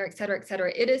doing there, et cetera, et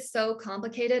cetera. It is so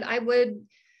complicated.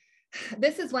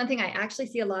 This is one thing I actually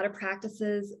see a lot of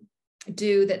practices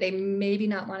do that they maybe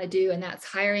not want to do, and that's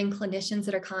hiring clinicians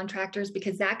that are contractors,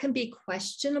 because that can be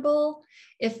questionable.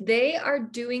 If they are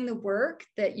doing the work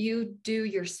that you do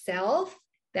yourself,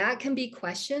 that can be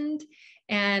questioned.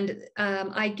 And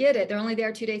I get it. They're only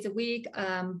there 2 days a week.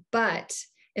 But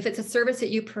if it's a service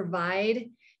that you provide,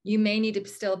 you may need to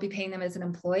still be paying them as an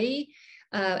employee.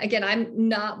 Again, I'm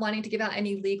not wanting to give out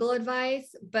any legal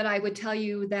advice, but I would tell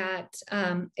you that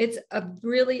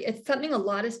it's something a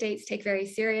lot of states take very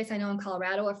serious. I know in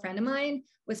Colorado, a friend of mine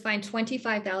was fined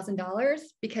 $25,000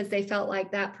 because they felt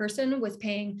like that person was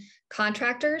paying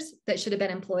contractors that should have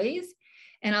been employees.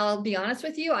 And I'll be honest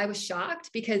with you, I was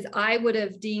shocked because I would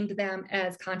have deemed them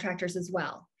as contractors as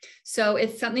well. So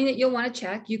it's something that you'll want to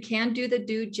check. You can do the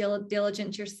due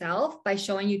diligence yourself by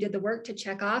showing you did the work to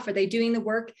check off. Are they doing the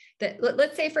work that,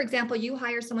 let's say, for example, you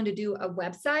hire someone to do a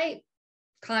website,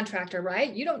 contractor,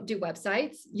 right? You don't do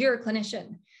websites, you're a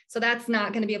clinician. So that's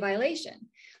not going to be a violation.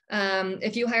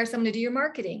 If you hire someone to do your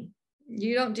marketing,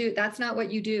 that's not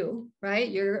what you do, right?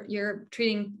 You're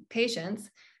treating patients.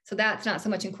 So that's not so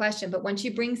much in question. But once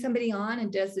you bring somebody on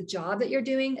and does the job that you're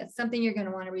doing, it's something you're going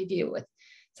to want to review with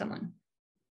someone.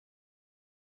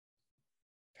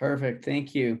 Perfect.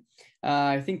 Thank you.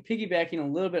 I think piggybacking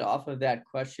a little bit off of that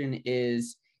question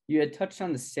is, you had touched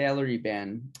on the salary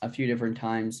ban a few different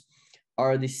times.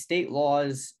 Are the state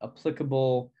laws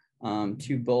applicable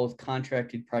to both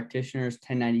contracted practitioners,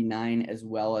 1099, as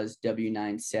well as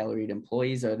W-9 salaried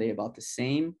employees? Are they about the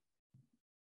same?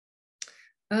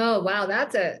 Oh, wow.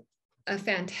 That's a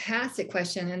fantastic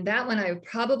question. And that one I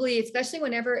probably, especially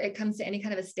whenever it comes to any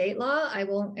kind of a state law, I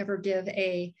won't ever give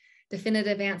a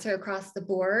definitive answer across the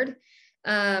board.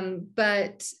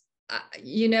 But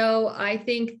I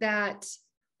think that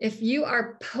if you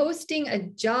are posting a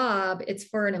job, it's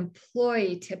for an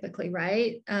employee typically,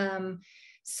 right?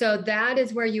 So that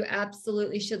is where you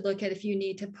absolutely should look at if you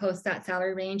need to post that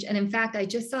salary range. And in fact, I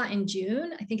just saw in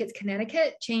June, I think it's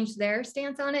Connecticut changed their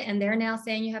stance on it, and they're now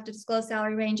saying you have to disclose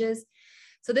salary ranges.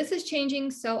 So this is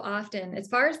changing so often. As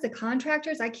far as the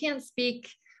contractors, I can't speak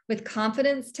with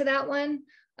confidence to that one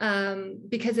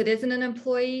because it isn't an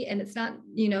employee and it's not,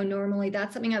 normally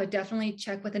that's something I would definitely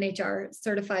check with an HR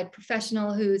certified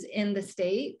professional who's in the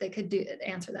state that could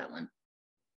answer that one.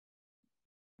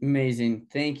 Amazing.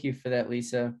 Thank you for that,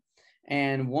 Lisa.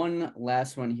 And one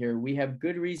last one here. We have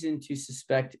good reason to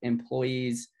suspect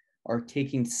employees are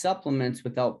taking supplements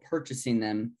without purchasing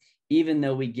them, even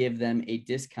though we give them a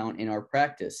discount in our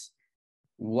practice.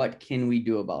 What can we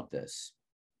do about this?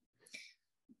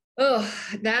 Oh,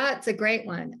 that's a great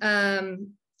one.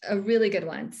 A really good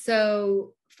one.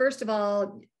 So first of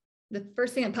all, the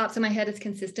first thing that pops in my head is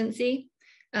consistency.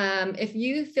 If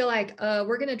you feel like,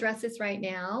 we're going to address this right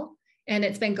now, and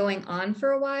it's been going on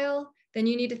for a while, then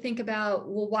you need to think about,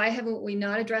 well, why haven't we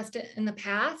not addressed it in the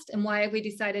past? And why have we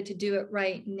decided to do it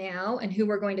right now? And who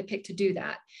we're going to pick to do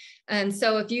that? And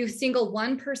so if you single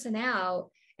one person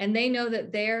out and they know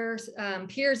that their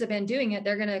peers have been doing it,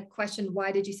 they're going to question,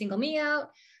 why did you single me out?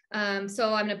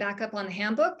 So I'm going to back up on the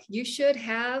handbook. You should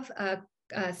have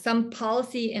some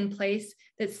policy in place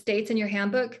that states in your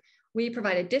handbook, we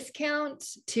provide a discount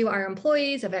to our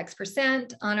employees of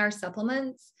X% on our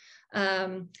supplements.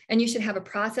 And you should have a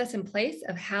process in place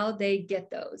of how they get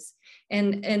those.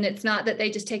 And it's not that they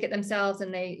just take it themselves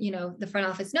and they, the front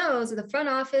office knows, or the front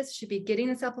office should be getting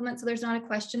the supplement. So there's not a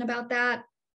question about that.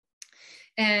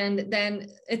 And then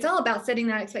it's all about setting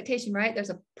that expectation, right? There's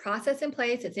a process in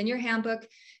place, it's in your handbook,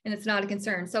 and it's not a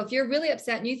concern. So if you're really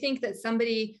upset and you think that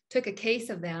somebody took a case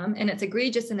of them and it's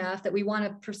egregious enough that we want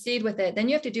to proceed with it, then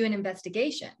you have to do an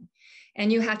investigation. And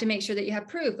you have to make sure that you have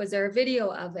proof. Was there a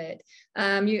video of it?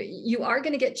 You are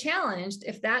going to get challenged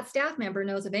if that staff member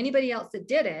knows of anybody else that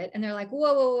did it. And they're like,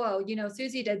 whoa,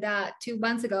 Susie did that 2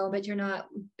 months ago, but you're not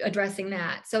addressing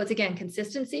that. So it's, again,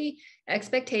 consistency,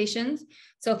 expectations.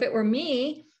 So if it were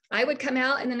me, I would come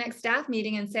out in the next staff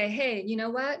meeting and say, hey, you know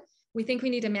what? We think we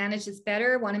need to manage this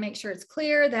better. Want to make sure it's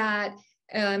clear that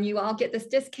you all get this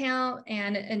discount.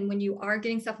 And when you are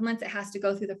getting supplements, it has to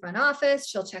go through the front office.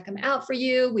 She'll check them out for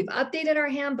you. We've updated our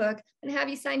handbook and have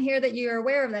you sign here that you're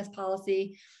aware of this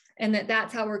policy and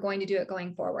that's how we're going to do it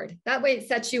going forward. That way it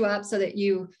sets you up so that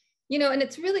and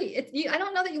it's really, I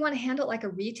don't know that you want to handle it like a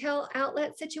retail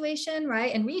outlet situation,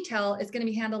 right? And retail is going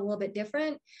to be handled a little bit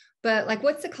different, but like,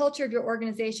 what's the culture of your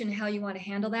organization and how you want to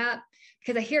handle that?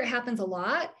 Because I hear it happens a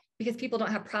lot because people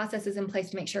don't have processes in place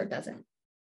to make sure it doesn't.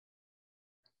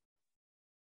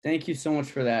 Thank you so much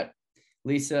for that,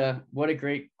 Lisa. What a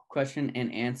great question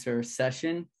and answer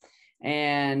session.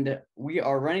 And we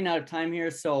are running out of time here.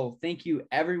 So thank you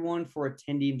everyone for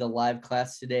attending the live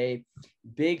class today.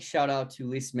 Big shout out to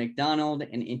Lisa McDonald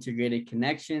and Integrated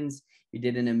Connections. You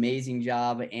did an amazing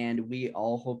job and we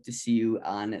all hope to see you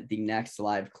on the next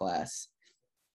live class.